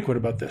little inadequate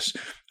about this.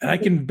 And I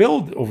can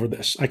build over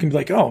this. I can be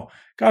like, oh,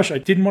 gosh, I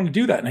didn't want to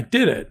do that. And I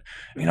did it.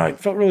 I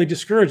felt really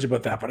discouraged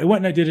about that, but I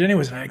went and I did it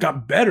anyways. And I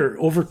got better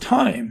over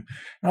time.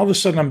 And all of a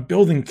sudden, I'm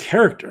building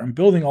character. I'm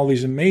building all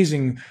these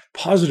amazing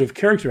positive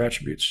character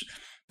attributes.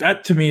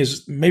 That to me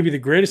is maybe the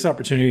greatest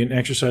opportunity in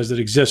exercise that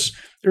exists,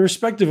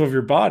 irrespective of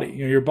your body.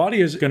 Your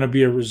body is going to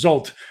be a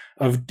result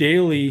of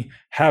daily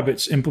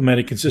habits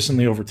implemented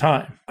consistently over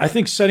time. I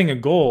think setting a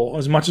goal,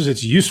 as much as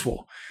it's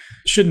useful,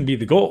 shouldn't be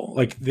the goal.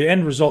 Like, the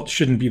end result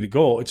shouldn't be the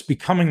goal. It's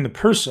becoming the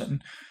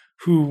person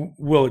who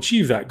will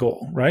achieve that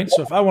goal, right?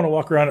 So if I want to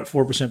walk around at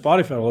 4%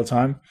 body fat all the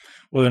time,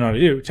 whether or not I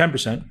do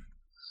 10%,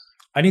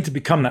 I need to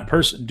become that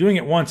person. Doing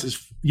it once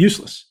is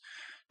useless.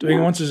 Doing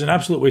it once is an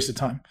absolute waste of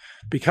time.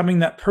 Becoming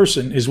that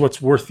person is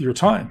what's worth your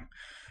time,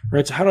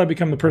 right? So how do I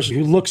become the person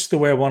who looks the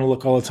way I want to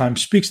look all the time,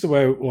 speaks the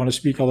way I want to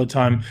speak all the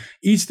time,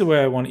 eats the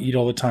way I want to eat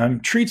all the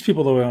time, treats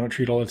people the way I want to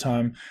treat all the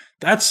time?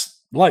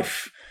 That's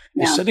life.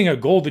 Yeah. Setting a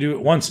goal to do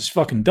it once is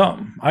fucking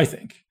dumb, I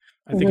think.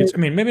 I think it's,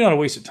 maybe not a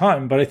waste of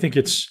time, but I think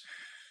it's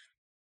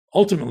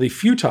ultimately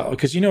futile,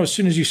 because, as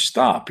soon as you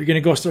stop, you're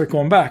going to start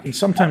going back, and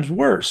sometimes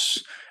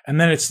worse. And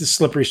then it's the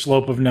slippery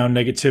slope of now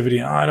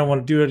negativity. I don't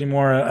want to do it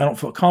anymore. I don't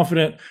feel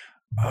confident.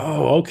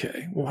 Oh,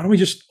 okay. Well, why don't we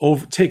just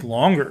take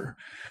longer?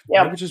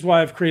 Yeah. Right? Which is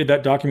why I've created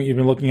that document you've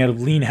been looking at of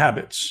lean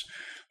habits.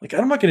 Like,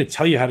 I'm not going to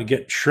tell you how to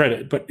get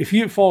shredded, but if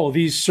you follow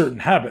these certain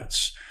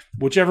habits,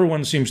 whichever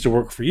one seems to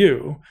work for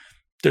you,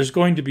 there's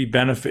going to be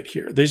benefit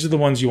here. These are the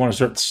ones you want to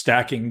start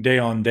stacking day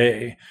on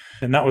day.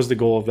 And that was the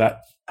goal of that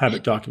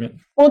habit document.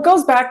 Well, it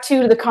goes back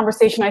to the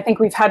conversation I think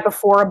we've had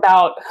before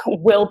about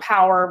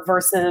willpower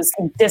versus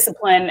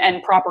discipline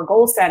and proper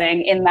goal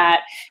setting, in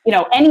that,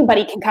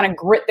 anybody can kind of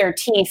grit their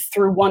teeth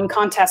through one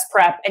contest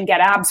prep and get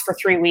abs for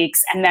 3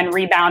 weeks and then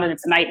rebound, and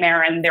it's a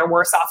nightmare and they're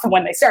worse off than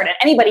when they started.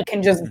 Anybody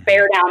can just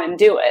bear down and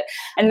do it.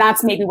 And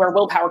that's maybe where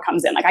willpower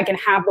comes in. Like, I can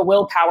have the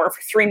willpower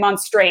for 3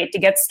 months straight to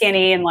get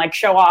skinny and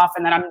show off,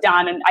 and then I'm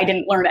done and I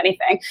didn't learn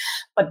anything.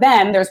 But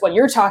then there's what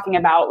you're talking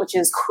about, which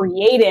is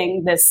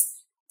creating this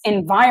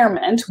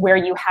environment where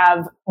you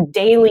have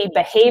daily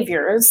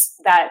behaviors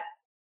that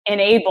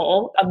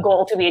enable a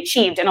goal to be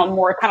achieved in a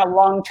more kind of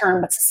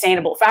long-term but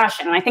sustainable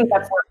fashion. And I think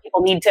that's where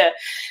people need to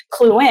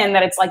clue in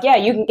that it's like, yeah,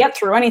 you can get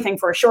through anything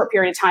for a short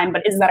period of time,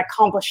 but is that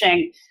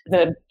accomplishing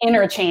the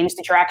inner change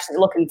that you're actually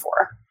looking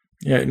for?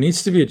 Yeah, it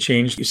needs to be a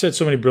change. You said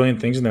so many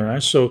brilliant things in there,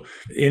 Ash. So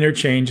inner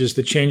change is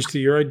the change to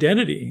your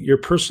identity, your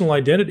personal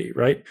identity,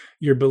 right?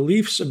 Your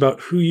beliefs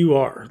about who you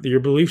are, your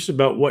beliefs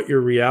about what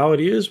your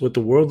reality is, what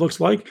the world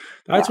looks like.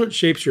 That's what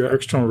shapes your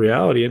external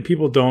reality. And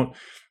people don't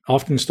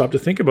often stop to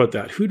think about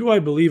that. Who do I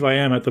believe I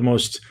am at the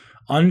most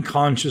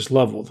unconscious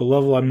level, the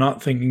level I'm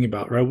not thinking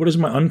about, right? What is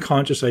my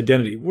unconscious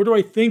identity? Where do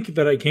I think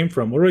that I came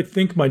from? What do I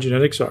think my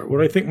genetics are? What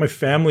do I think my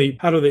family,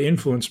 how do they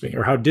influence me,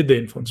 or how did they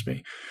influence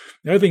me?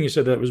 The other thing you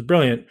said that was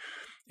brilliant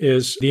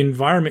is the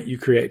environment you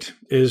create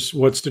is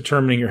what's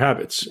determining your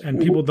habits. And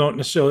people don't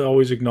necessarily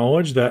always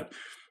acknowledge that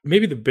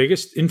maybe the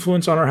biggest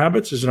influence on our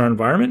habits is in our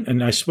environment.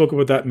 And I spoke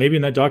about that maybe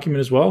in that document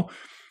as well,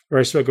 where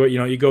I spoke about,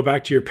 you go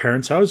back to your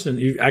parents' house and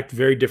you act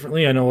very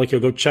differently. I know, like, you'll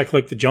go check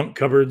like the junk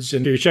cupboards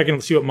and you're checking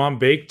to see what mom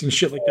baked and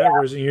shit like that.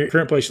 Whereas in your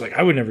current place, you're like,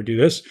 I would never do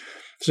this.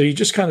 So you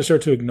just kind of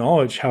start to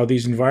acknowledge how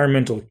these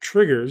environmental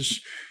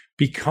triggers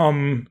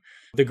become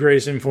the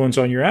greatest influence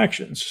on your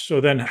actions.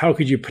 So then how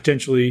could you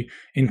potentially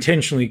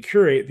intentionally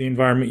curate the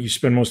environment you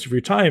spend most of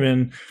your time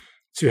in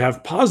to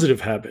have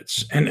positive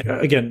habits? And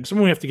again,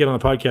 someone we have to get on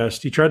the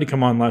podcast, he tried to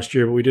come on last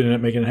year, but we didn't end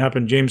up making it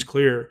happen. James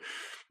Clear,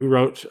 who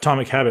wrote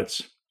Atomic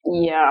Habits.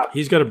 Yeah.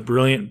 He's got a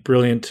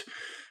brilliant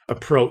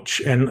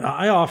approach. And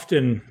I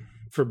often,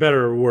 for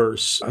better or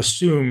worse,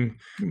 assume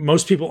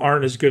most people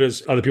aren't as good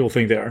as other people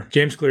think they are.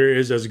 James Clear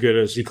is as good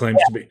as he claims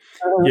to be.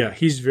 Yeah,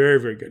 he's very,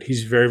 very good.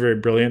 He's very, very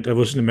brilliant. I've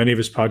listened to many of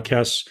his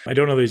podcasts. I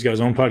don't know that he's got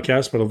his own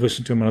podcast, but I've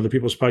listened to him on other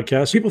people's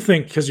podcasts. People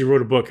think because you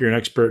wrote a book, you're an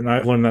expert, and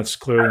I've learned that's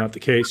clearly not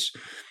the case.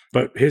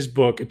 But his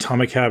book,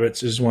 Atomic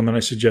Habits, is one that I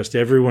suggest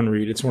everyone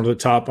read. It's one of the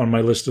top on my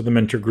list of the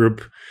mentor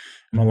group,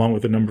 along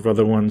with a number of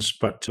other ones.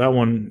 But that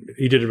one,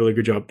 he did a really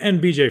good job.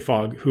 And BJ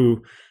Fogg,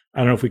 who I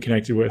don't know if we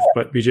connected with,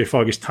 but BJ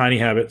Fogg is Tiny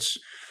Habits.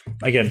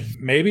 Again,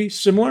 maybe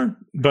similar,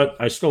 but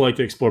I still like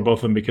to explore both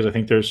of them because I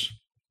think there's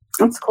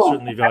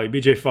certainly value.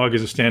 BJ Fogg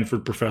is a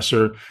Stanford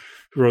professor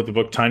who wrote the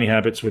book Tiny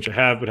Habits, which I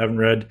have but haven't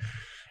read.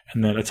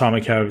 And then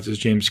Atomic Habits is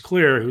James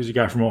Clear, who's a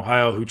guy from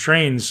Ohio who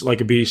trains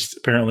like a beast.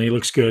 Apparently, he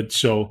looks good.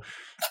 So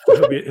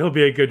he'll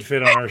be a good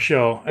fit on our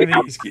show. I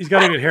think he's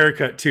got a good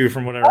haircut too,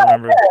 from what I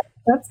remember.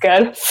 That's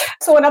good.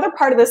 So another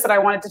part of this that I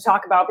wanted to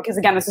talk about, because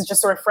again, this is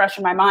just sort of fresh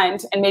in my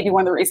mind, and maybe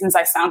one of the reasons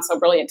I sound so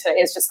brilliant today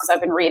is just because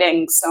I've been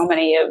reading so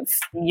many of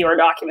your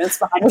documents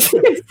behind the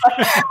scenes.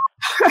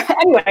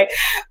 Anyway,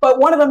 but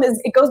one of them is,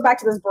 it goes back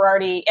to this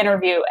Berardi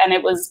interview, and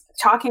it was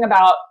talking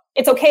about,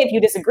 it's okay if you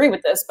disagree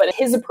with this, but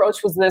his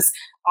approach was this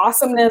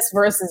awesomeness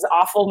versus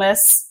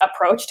awfulness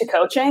approach to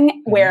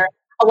coaching, where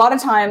a lot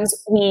of times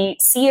we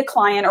see a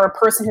client or a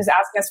person who's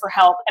asking us for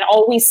help, and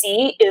all we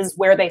see is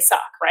where they suck,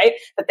 right?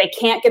 That they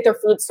can't get their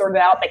food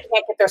sorted out, they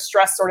can't get their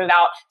stress sorted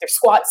out, their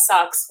squat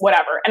sucks,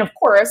 whatever. And of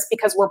course,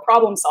 because we're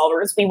problem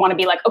solvers, we want to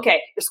be like,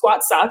 okay, your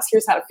squat sucks,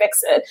 here's how to fix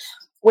it.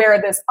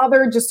 Where this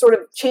other just sort of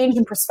change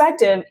in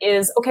perspective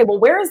is, okay, well,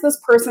 where is this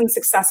person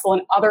successful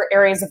in other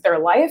areas of their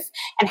life?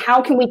 And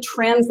how can we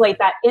translate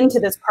that into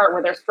this part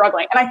where they're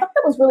struggling? And I thought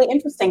that was really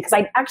interesting because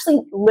I actually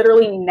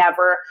literally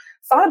never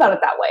thought about it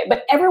that way.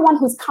 But everyone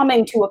who's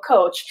coming to a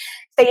coach,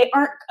 they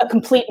aren't a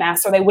complete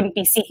mess, or they wouldn't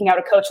be seeking out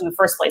a coach in the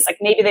first place. Like,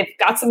 maybe they've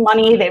got some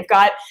money, they've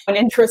got an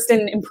interest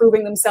in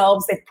improving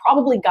themselves, they've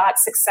probably got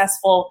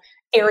successful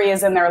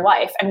areas in their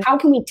life. And how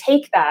can we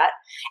take that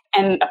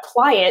and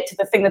apply it to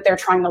the thing that they're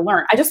trying to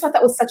learn? I just thought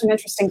that was such an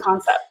interesting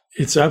concept.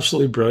 It's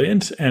absolutely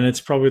brilliant. And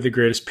it's probably the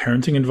greatest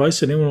parenting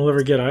advice anyone will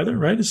ever get either,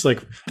 right? It's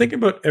like, think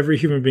about every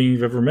human being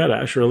you've ever met,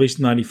 Ash, or at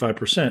least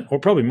 95%, or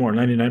probably more,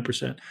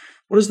 99%.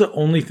 What is the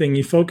only thing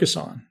you focus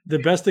on? The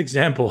best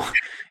example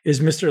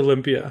is Mr.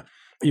 Olympia.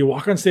 You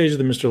walk on stage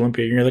with Mr.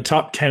 Olympia, you're the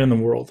top 10 in the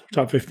world,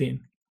 top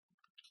 15.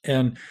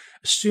 And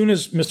as soon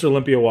as Mr.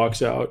 Olympia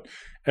walks out,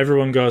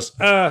 everyone goes,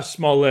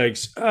 small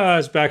legs,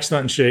 his back's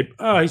not in shape,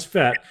 he's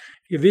fat.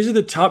 If these are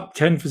the top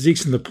 10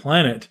 physiques in the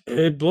planet,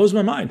 it blows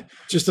my mind.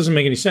 It just doesn't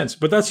make any sense.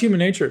 But that's human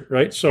nature,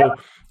 right? So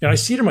I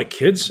see it in my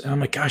kids, and I'm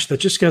like, gosh,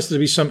 that just has to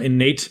be some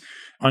innate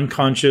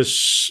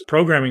unconscious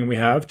programming we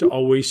have to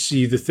always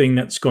see the thing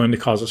that's going to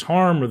cause us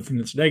harm or the thing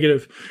that's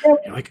negative.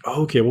 You're like,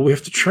 okay, well, we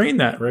have to train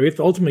that, right? We have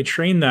to ultimately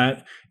train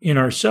that in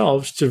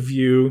ourselves to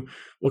view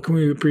what can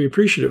we be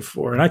appreciative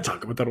for. And I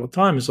talk about that all the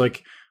time. It's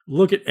like,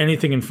 look at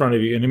anything in front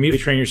of you and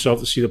immediately train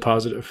yourself to see the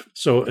positive.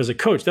 So as a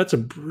coach, that's a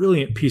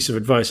brilliant piece of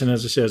advice. And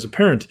as I say, as a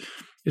parent,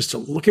 is to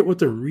look at what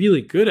they're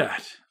really good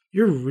at.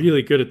 You're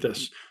really good at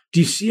this. Do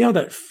you see how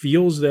that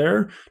feels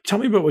there? Tell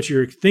me about what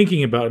you're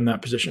thinking about in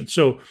that position.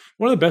 So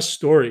one of the best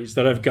stories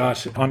that I've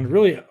got on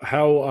really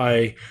how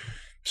I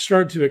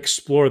started to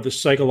explore the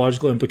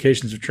psychological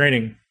implications of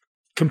training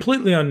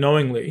completely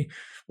unknowingly,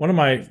 one of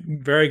my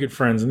very good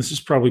friends, and this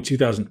is probably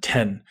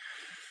 2010,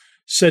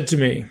 said to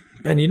me,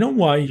 "Ben, you know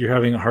why you're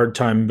having a hard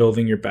time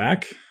building your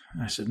back?"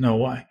 I said, "No,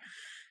 why?"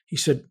 He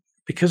said,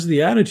 because of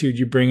the attitude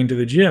you bring into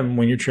the gym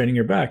when you're training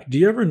your back. Do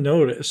you ever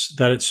notice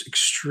that it's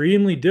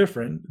extremely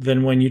different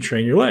than when you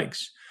train your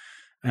legs?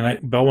 And a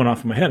bell went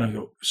off in my head. And I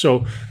go,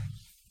 so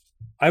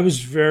I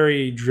was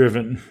very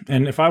driven.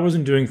 And if I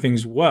wasn't doing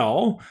things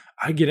well,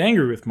 I'd get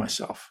angry with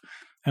myself.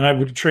 And I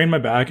would train my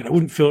back and I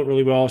wouldn't feel it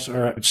really well.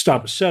 So I would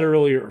stop a set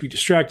early or be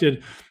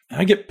distracted. And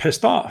I get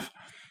pissed off.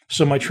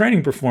 So my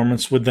training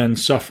performance would then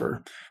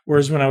suffer.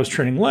 Whereas when I was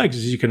training legs,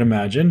 as you can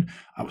imagine,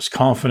 I was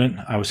confident,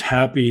 I was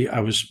happy, I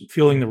was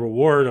feeling the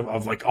reward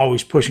of like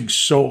always pushing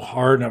so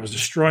hard, and I was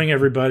destroying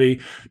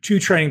everybody. 2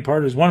 training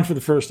partners, one for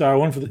the first hour,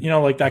 one for the,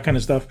 like that kind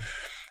of stuff.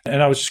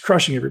 And I was just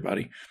crushing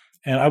everybody.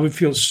 And I would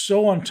feel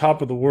so on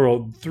top of the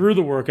world through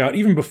the workout.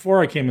 Even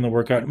before I came in the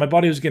workout, my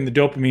body was getting the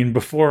dopamine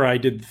before I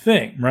did the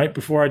thing, right?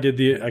 Before I did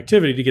the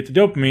activity to get the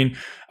dopamine,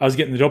 I was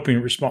getting the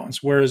dopamine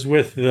response. Whereas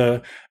with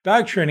the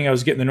back training, I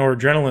was getting the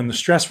noradrenaline, the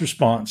stress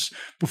response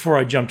before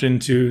I jumped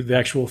into the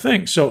actual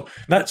thing. So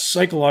that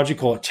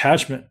psychological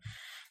attachment,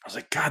 I was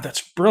like, God,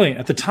 that's brilliant.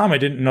 At the time, I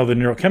didn't know the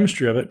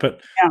neurochemistry of it,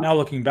 but now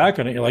looking back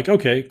on it, you're like,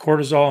 okay,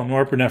 cortisol and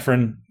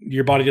norepinephrine,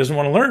 your body doesn't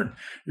want to learn.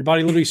 Your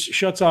body literally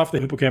shuts off the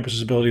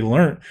hippocampus' ability to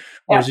learn.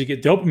 Whereas you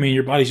get dopamine,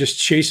 your body's just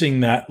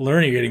chasing that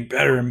learning, you're getting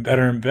better and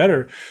better and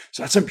better.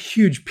 So that's a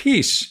huge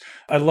piece.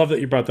 I love that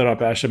you brought that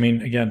up, Ash. I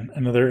mean, again,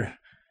 another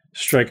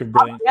strike of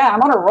brilliance. Yeah,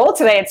 I'm on a roll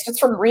today. It's just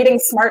from reading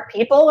smart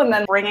people and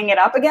then bringing it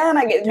up again.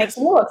 It makes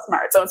me look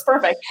smart. So it's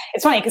perfect.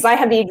 It's funny because I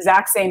had the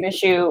exact same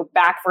issue,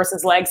 back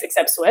versus legs,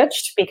 except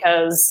switched,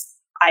 because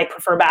I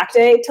prefer back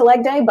day to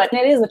leg day. But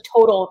it is a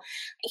total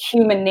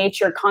human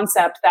nature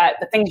concept that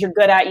the things you're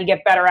good at, you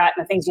get better at,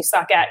 and the things you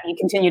suck at, you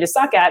continue to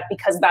suck at,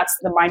 because that's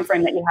the mind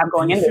frame that you have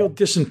going into it. You feel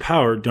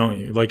disempowered, don't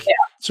you?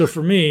 So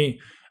for me,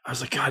 I was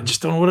like, God, I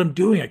just don't know what I'm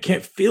doing. I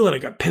can't feel it. I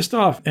got pissed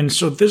off. And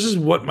so this is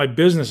what my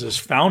business is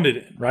founded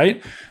in,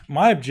 right?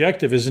 My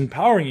objective is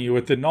empowering you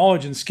with the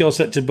knowledge and skill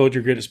set to build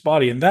your greatest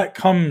body. And that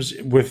comes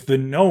with the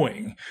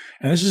knowing.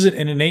 And this is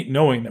an innate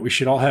knowing that we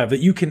should all have,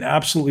 that you can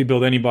absolutely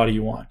build any body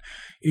you want.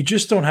 You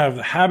just don't have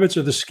the habits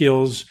or the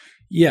skills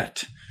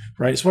yet,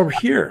 right? So we're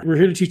here. We're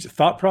here to teach the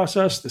thought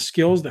process, the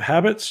skills, the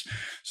habits,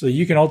 so that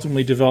you can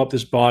ultimately develop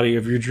this body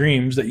of your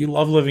dreams that you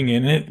love living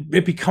in. And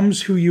it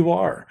becomes who you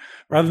are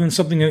rather than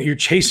something that you're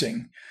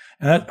chasing.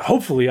 And that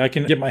hopefully I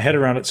can get my head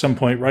around at some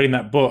point writing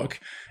that book.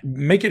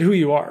 Make it who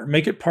you are.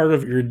 Make it part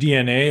of your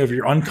DNA, of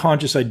your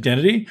unconscious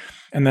identity.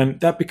 And then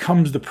that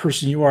becomes the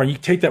person you are. And you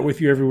take that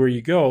with you everywhere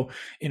you go.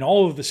 In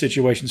all of the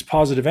situations,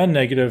 positive and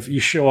negative, you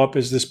show up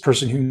as this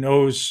person who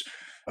knows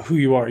who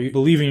you are. You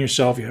believe in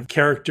yourself. You have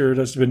character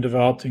that's been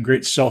developed and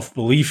great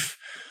self-belief.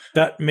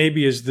 That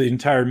maybe is the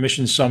entire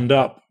mission summed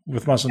up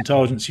with Muscle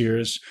Intelligence here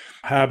is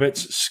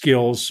habits,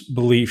 skills,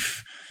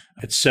 belief,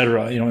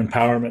 etc.,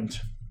 empowerment.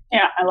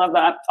 Yeah, I love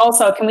that.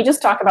 Also, can we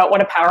just talk about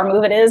what a power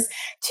move it is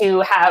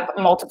to have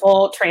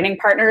multiple training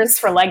partners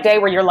for leg day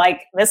where you're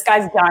like, this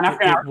guy's done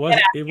after an hour?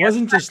 It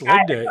wasn't just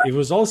leg day. It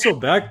was also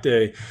back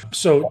day.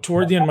 So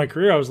toward the end of my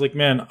career, I was like,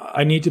 man,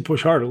 I need to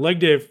push harder. Leg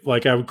day,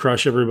 I would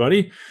crush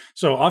everybody.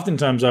 So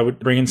oftentimes I would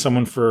bring in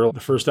someone for the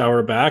first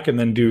hour back and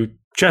then do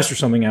chest or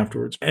something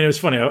afterwards. And it was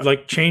funny. I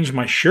would change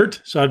my shirt.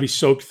 So I'd be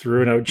soaked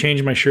through and I would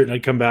change my shirt and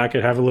I'd come back,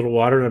 I'd have a little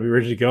water and I'd be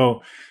ready to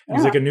go. It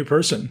was like a new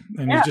person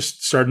and you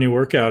just start a new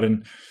workout.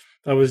 And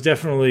that was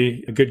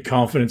definitely a good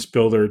confidence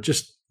builder.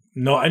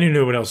 I knew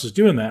no one else was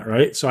doing that,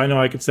 right? So I know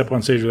I could step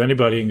on stage with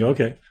anybody and go,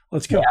 okay,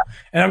 let's go. Yeah.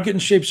 And I'm getting in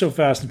shape so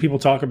fast. And people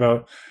talk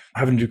about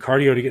having to do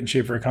cardio to get in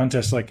shape for a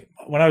contest. Like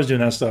when I was doing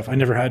that stuff, I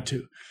never had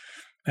to.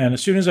 And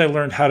as soon as I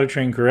learned how to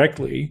train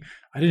correctly,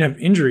 I didn't have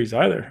injuries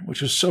either,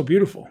 which was so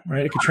beautiful,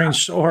 right? I could train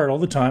so hard all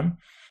the time.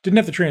 Didn't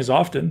have to train as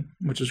often,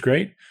 which was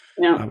great.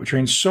 Yeah. I would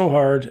train so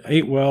hard,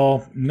 ate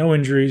well, no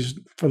injuries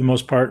for the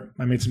most part.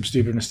 I made some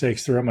stupid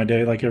mistakes throughout my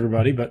day like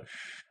everybody, but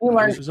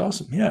it was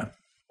awesome. Yeah.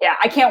 Yeah,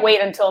 I can't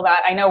wait until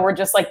that. I know we're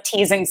just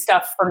teasing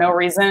stuff for no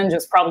reason,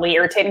 just probably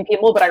irritating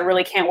people, but I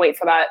really can't wait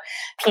for that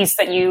piece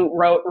that you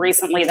wrote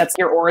recently. That's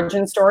your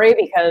origin story,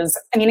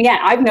 because again,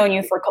 I've known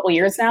you for a couple of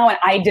years now and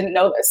I didn't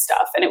know this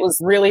stuff. And it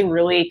was really,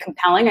 really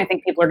compelling. I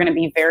think people are going to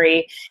be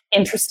very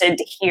interested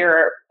to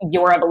hear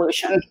your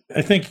evolution.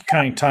 I think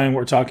kind of tying what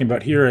we're talking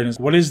about here is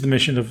what is the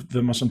mission of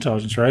the Muscle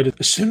Intelligence, right?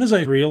 As soon as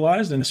I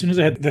realized and as soon as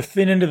I had the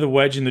thin end of the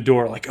wedge in the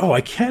door,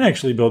 I can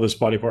actually build this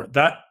body part,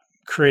 that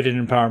created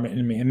empowerment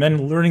in me. And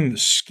then learning the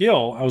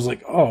skill, I was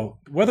like, oh,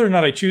 whether or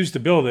not I choose to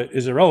build it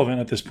is irrelevant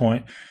at this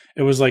point.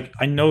 It was like,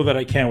 I know that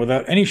I can.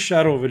 Without any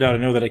shadow of a doubt, I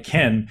know that I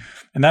can.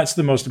 And that's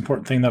the most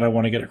important thing that I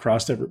want to get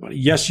across to everybody.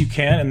 Yes, you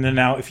can. And then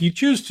now, if you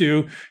choose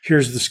to,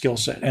 here's the skill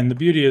set. And the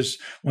beauty is,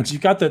 once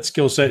you've got that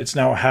skill set, it's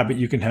now a habit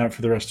you can have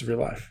for the rest of your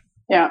life.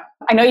 Yeah.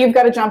 I know you've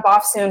got to jump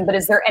off soon, but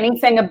is there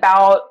anything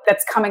about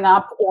that's coming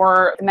up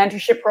or the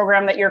mentorship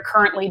program that you're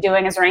currently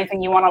doing? Is there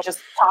anything you want to just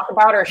talk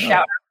about or shout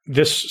out?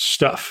 This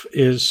stuff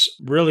is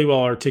really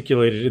well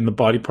articulated in the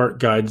body part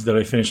guides that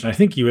I finished. And I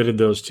think you edited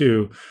those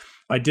too.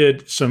 I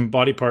did some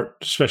body part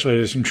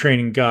specialization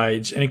training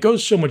guides, and it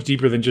goes so much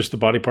deeper than just the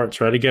body parts,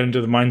 right? I get into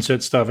the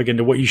mindset stuff, I get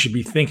into what you should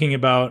be thinking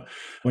about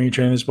when you're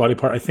training this body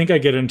part. I think I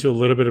get into a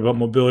little bit about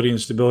mobility and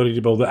stability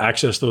to be able to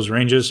access those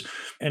ranges.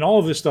 And all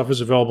of this stuff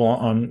is available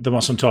on the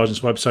Muscle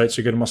Intelligence website.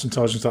 So go to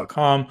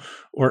muscleintelligence.com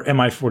or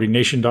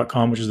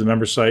mi40nation.com, which is the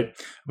member site.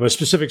 But a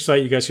specific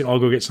site you guys can all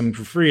go get something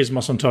for free is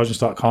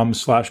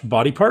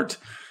muscleintelligence.com/bodypart.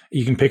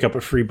 You can pick up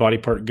a free body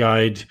part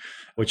guide,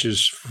 which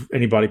is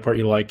any body part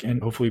you like,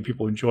 and hopefully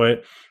people enjoy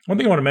it. One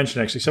thing I want to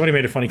mention, actually, somebody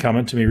made a funny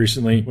comment to me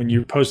recently when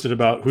you posted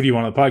about who do you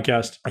want on the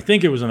podcast. I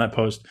think it was on that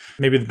post,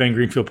 maybe the Ben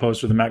Greenfield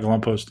post or the Matt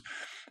Gallant post.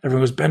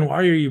 Everyone goes, Ben, why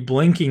are you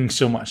blinking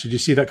so much? Did you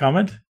see that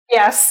comment?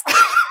 Yes.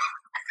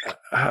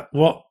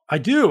 Well, I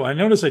do. I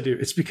notice I do.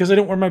 It's because I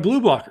don't wear my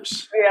blue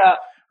blockers. Yeah.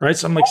 Right?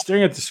 So I'm like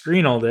staring at the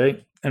screen all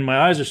day and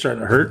my eyes are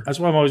starting to hurt. That's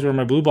why I'm always wearing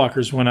my blue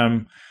blockers when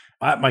I'm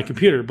at my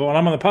computer. But when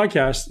I'm on the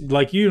podcast,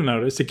 like you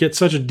noticed, it gets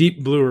such a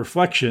deep blue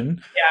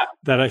reflection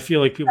that I feel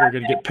like people are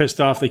going to get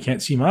pissed off. They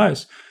can't see my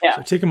eyes. Yeah.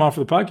 So I take them off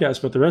for the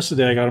podcast, but the rest of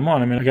the day I got them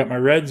on. I mean, I got my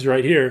reds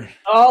right here.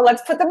 Oh,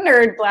 let's put the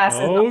nerd glasses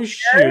on. Oh,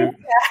 shoot.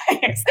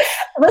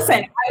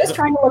 Listen, I was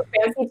trying to look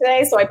fancy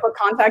today, so I put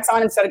contacts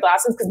on instead of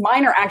glasses because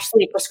mine are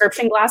actually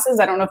prescription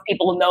glasses. I don't know if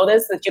people know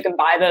this, that you can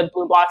buy the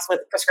blue blocks with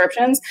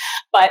prescriptions.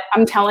 But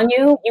I'm telling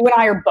you, you and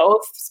I are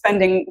both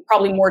spending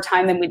probably more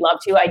time than we'd love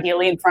to,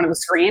 ideally, in front of the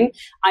screen.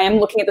 I am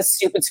looking at the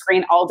stupid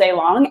screen all day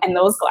long, and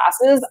those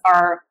glasses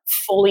are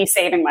fully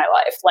saving my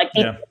life. Like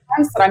the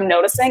difference that I'm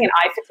noticing in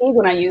eye fatigue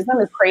when I use them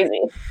is crazy.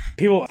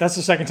 People, that's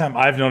the second time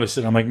I've noticed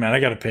it. I'm like, man,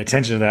 I got to pay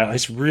attention to that.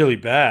 It's really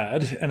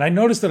bad. And I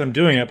noticed that I'm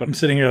doing it, but I'm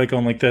sitting here like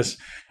going like this.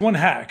 One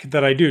hack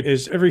that I do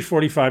is every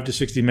 45 to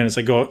 60 minutes,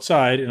 I go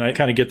outside and I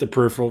kind of get the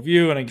peripheral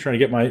view and I try to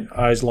get my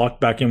eyes locked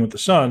back in with the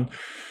sun.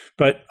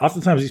 But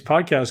oftentimes these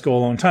podcasts go a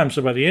long time.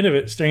 So by the end of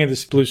it, staring at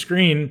this blue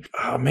screen,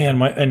 oh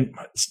man, and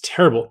it's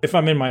terrible. If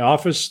I'm in my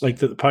office, like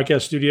the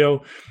podcast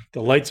studio,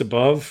 the lights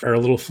above are a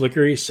little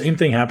flickery. Same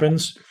thing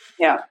happens.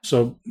 Yeah.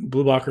 So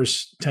blue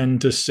blockers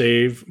tend to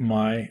save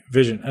my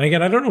vision. And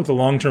again, I don't know what the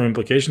long-term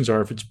implications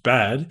are if it's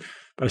bad,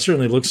 but it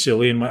certainly looks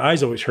silly. And my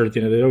eyes always hurt at the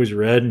end of it. They're always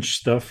red and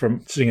stuff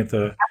from sitting at the...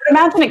 I would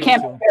imagine it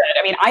can't be good.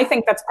 I mean, I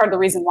think that's part of the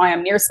reason why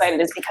I'm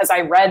nearsighted is because I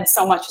read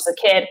so much as a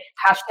kid,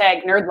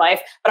 #nerdlife,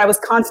 but I was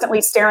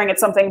constantly staring at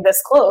something this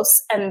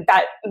close, and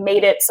that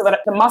made it so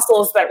that the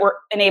muscles that were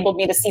enabled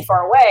me to see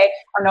far away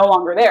are no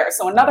longer there.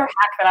 So another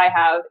hack that I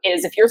have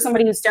is if you're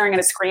somebody who's staring at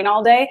a screen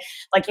all day,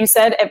 like you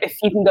said, if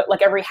you can go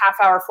like every half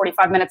hour,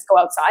 45 minutes, go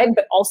outside,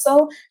 but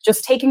also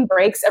just taking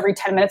breaks every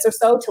 10 minutes or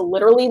so to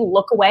literally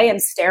look away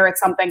and stare at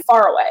something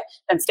far away,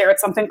 then stare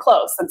at something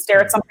close, then stare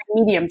at something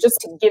medium,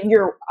 just to give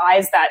your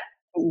eyes that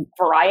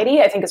variety,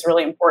 I think is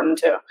really important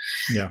too.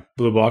 Yeah.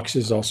 Blue Box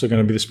is also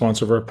going to be the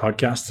sponsor of our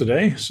podcast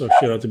today. So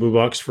shout out to Blue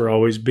Box for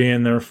always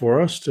being there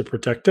for us to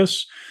protect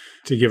us,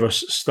 to give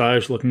us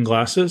stylish looking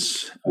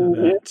glasses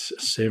that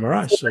save our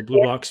eyes. So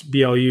Blue Box,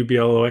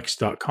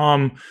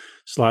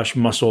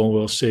 BLUBLOX.com/muscle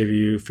will save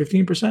you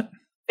 15%.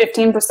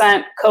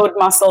 15% code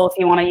muscle if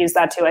you want to use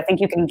that too. I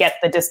think you can get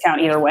the discount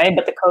either way,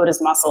 but the code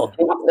is muscle if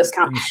you want the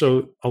discount. And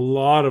so a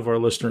lot of our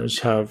listeners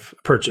have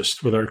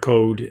purchased with our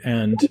code,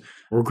 and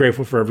we're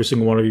grateful for every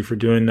single one of you for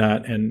doing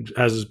that. And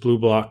as is Blue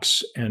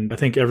Box. And I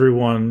think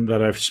everyone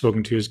that I've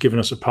spoken to has given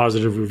us a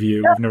positive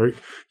review. We've never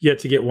yet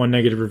to get one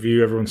negative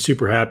review. Everyone's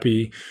super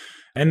happy.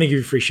 And they give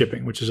you free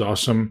shipping, which is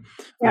awesome.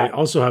 I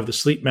also have the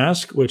sleep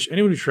mask, which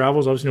anyone who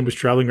travels, obviously nobody's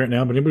traveling right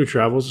now, but anybody who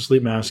travels, the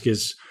sleep mask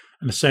is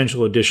an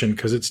essential addition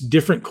because it's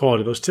different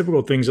quality. Those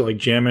typical things that like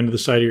jam into the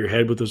side of your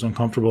head with those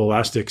uncomfortable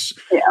elastics.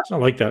 It's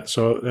not like that.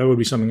 So that would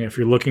be something if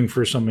you're looking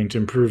for something to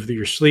improve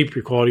your sleep,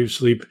 your quality of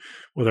sleep,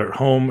 whether at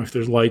home, if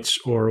there's lights,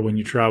 or when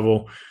you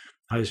travel,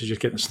 I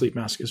suggest getting a sleep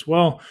mask as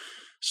well.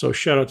 So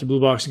shout out to Blue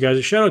Box. And guys,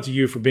 a shout out to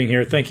you for being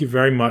here. Thank you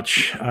very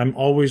much. I'm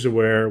always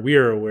aware, we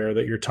are aware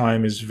that your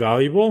time is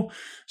valuable.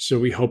 So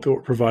we hope that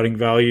we're providing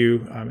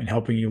value in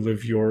helping you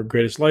live your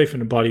greatest life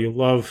in a body you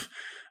love.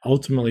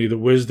 Ultimately, the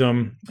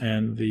wisdom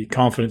and the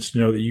confidence to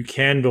know that you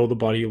can build the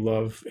body you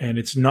love, and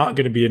it's not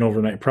going to be an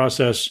overnight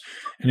process.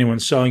 Anyone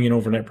selling an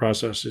overnight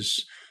process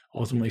is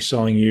ultimately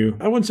selling you,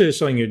 I wouldn't say they're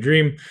selling you a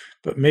dream,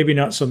 but maybe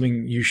not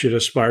something you should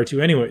aspire to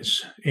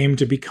anyways. Aim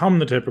to become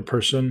the type of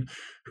person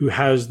who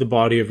has the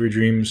body of your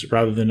dreams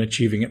rather than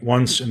achieving it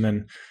once and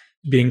then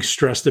being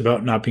stressed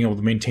about not being able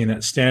to maintain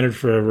that standard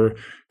forever.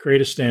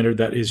 Create a standard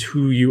that is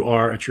who you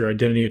are at your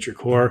identity, at your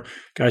core.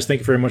 Guys, thank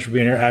you very much for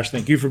being here. Ash,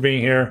 thank you for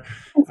being here.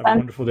 Have a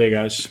wonderful day,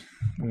 guys.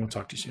 And we'll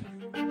talk to you soon.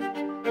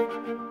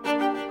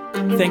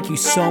 Thank you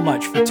so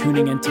much for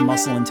tuning into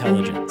Muscle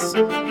Intelligence.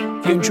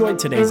 If you enjoyed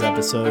today's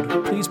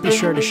episode, please be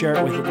sure to share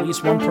it with at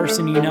least one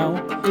person you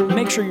know.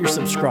 Make sure you're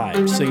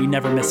subscribed so you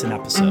never miss an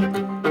episode.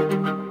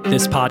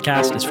 This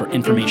podcast is for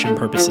information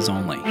purposes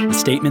only. The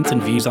statements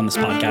and views on this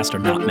podcast are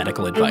not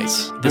medical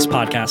advice. This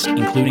podcast,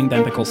 including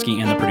Ben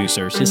Pakulski and the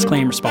producers,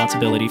 disclaim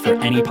responsibility for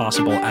any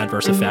possible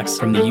adverse effects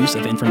from the use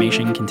of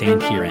information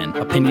contained herein.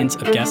 Opinions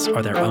of guests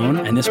are their own,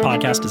 and this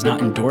podcast does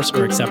not endorse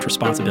or accept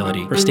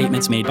responsibility for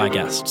statements made by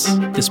guests.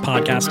 This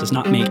podcast does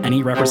not make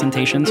any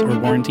representations or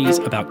warranties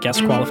about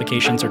guest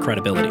qualifications or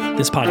credibility.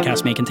 This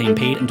podcast may contain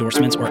paid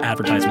endorsements or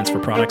advertisements for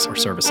products or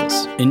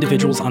services.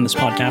 Individuals on this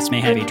podcast may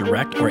have a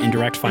direct or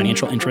indirect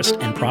financial interest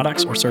in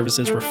products or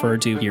services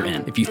referred to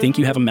herein. If you think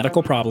you have a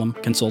medical problem,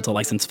 consult a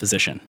licensed physician.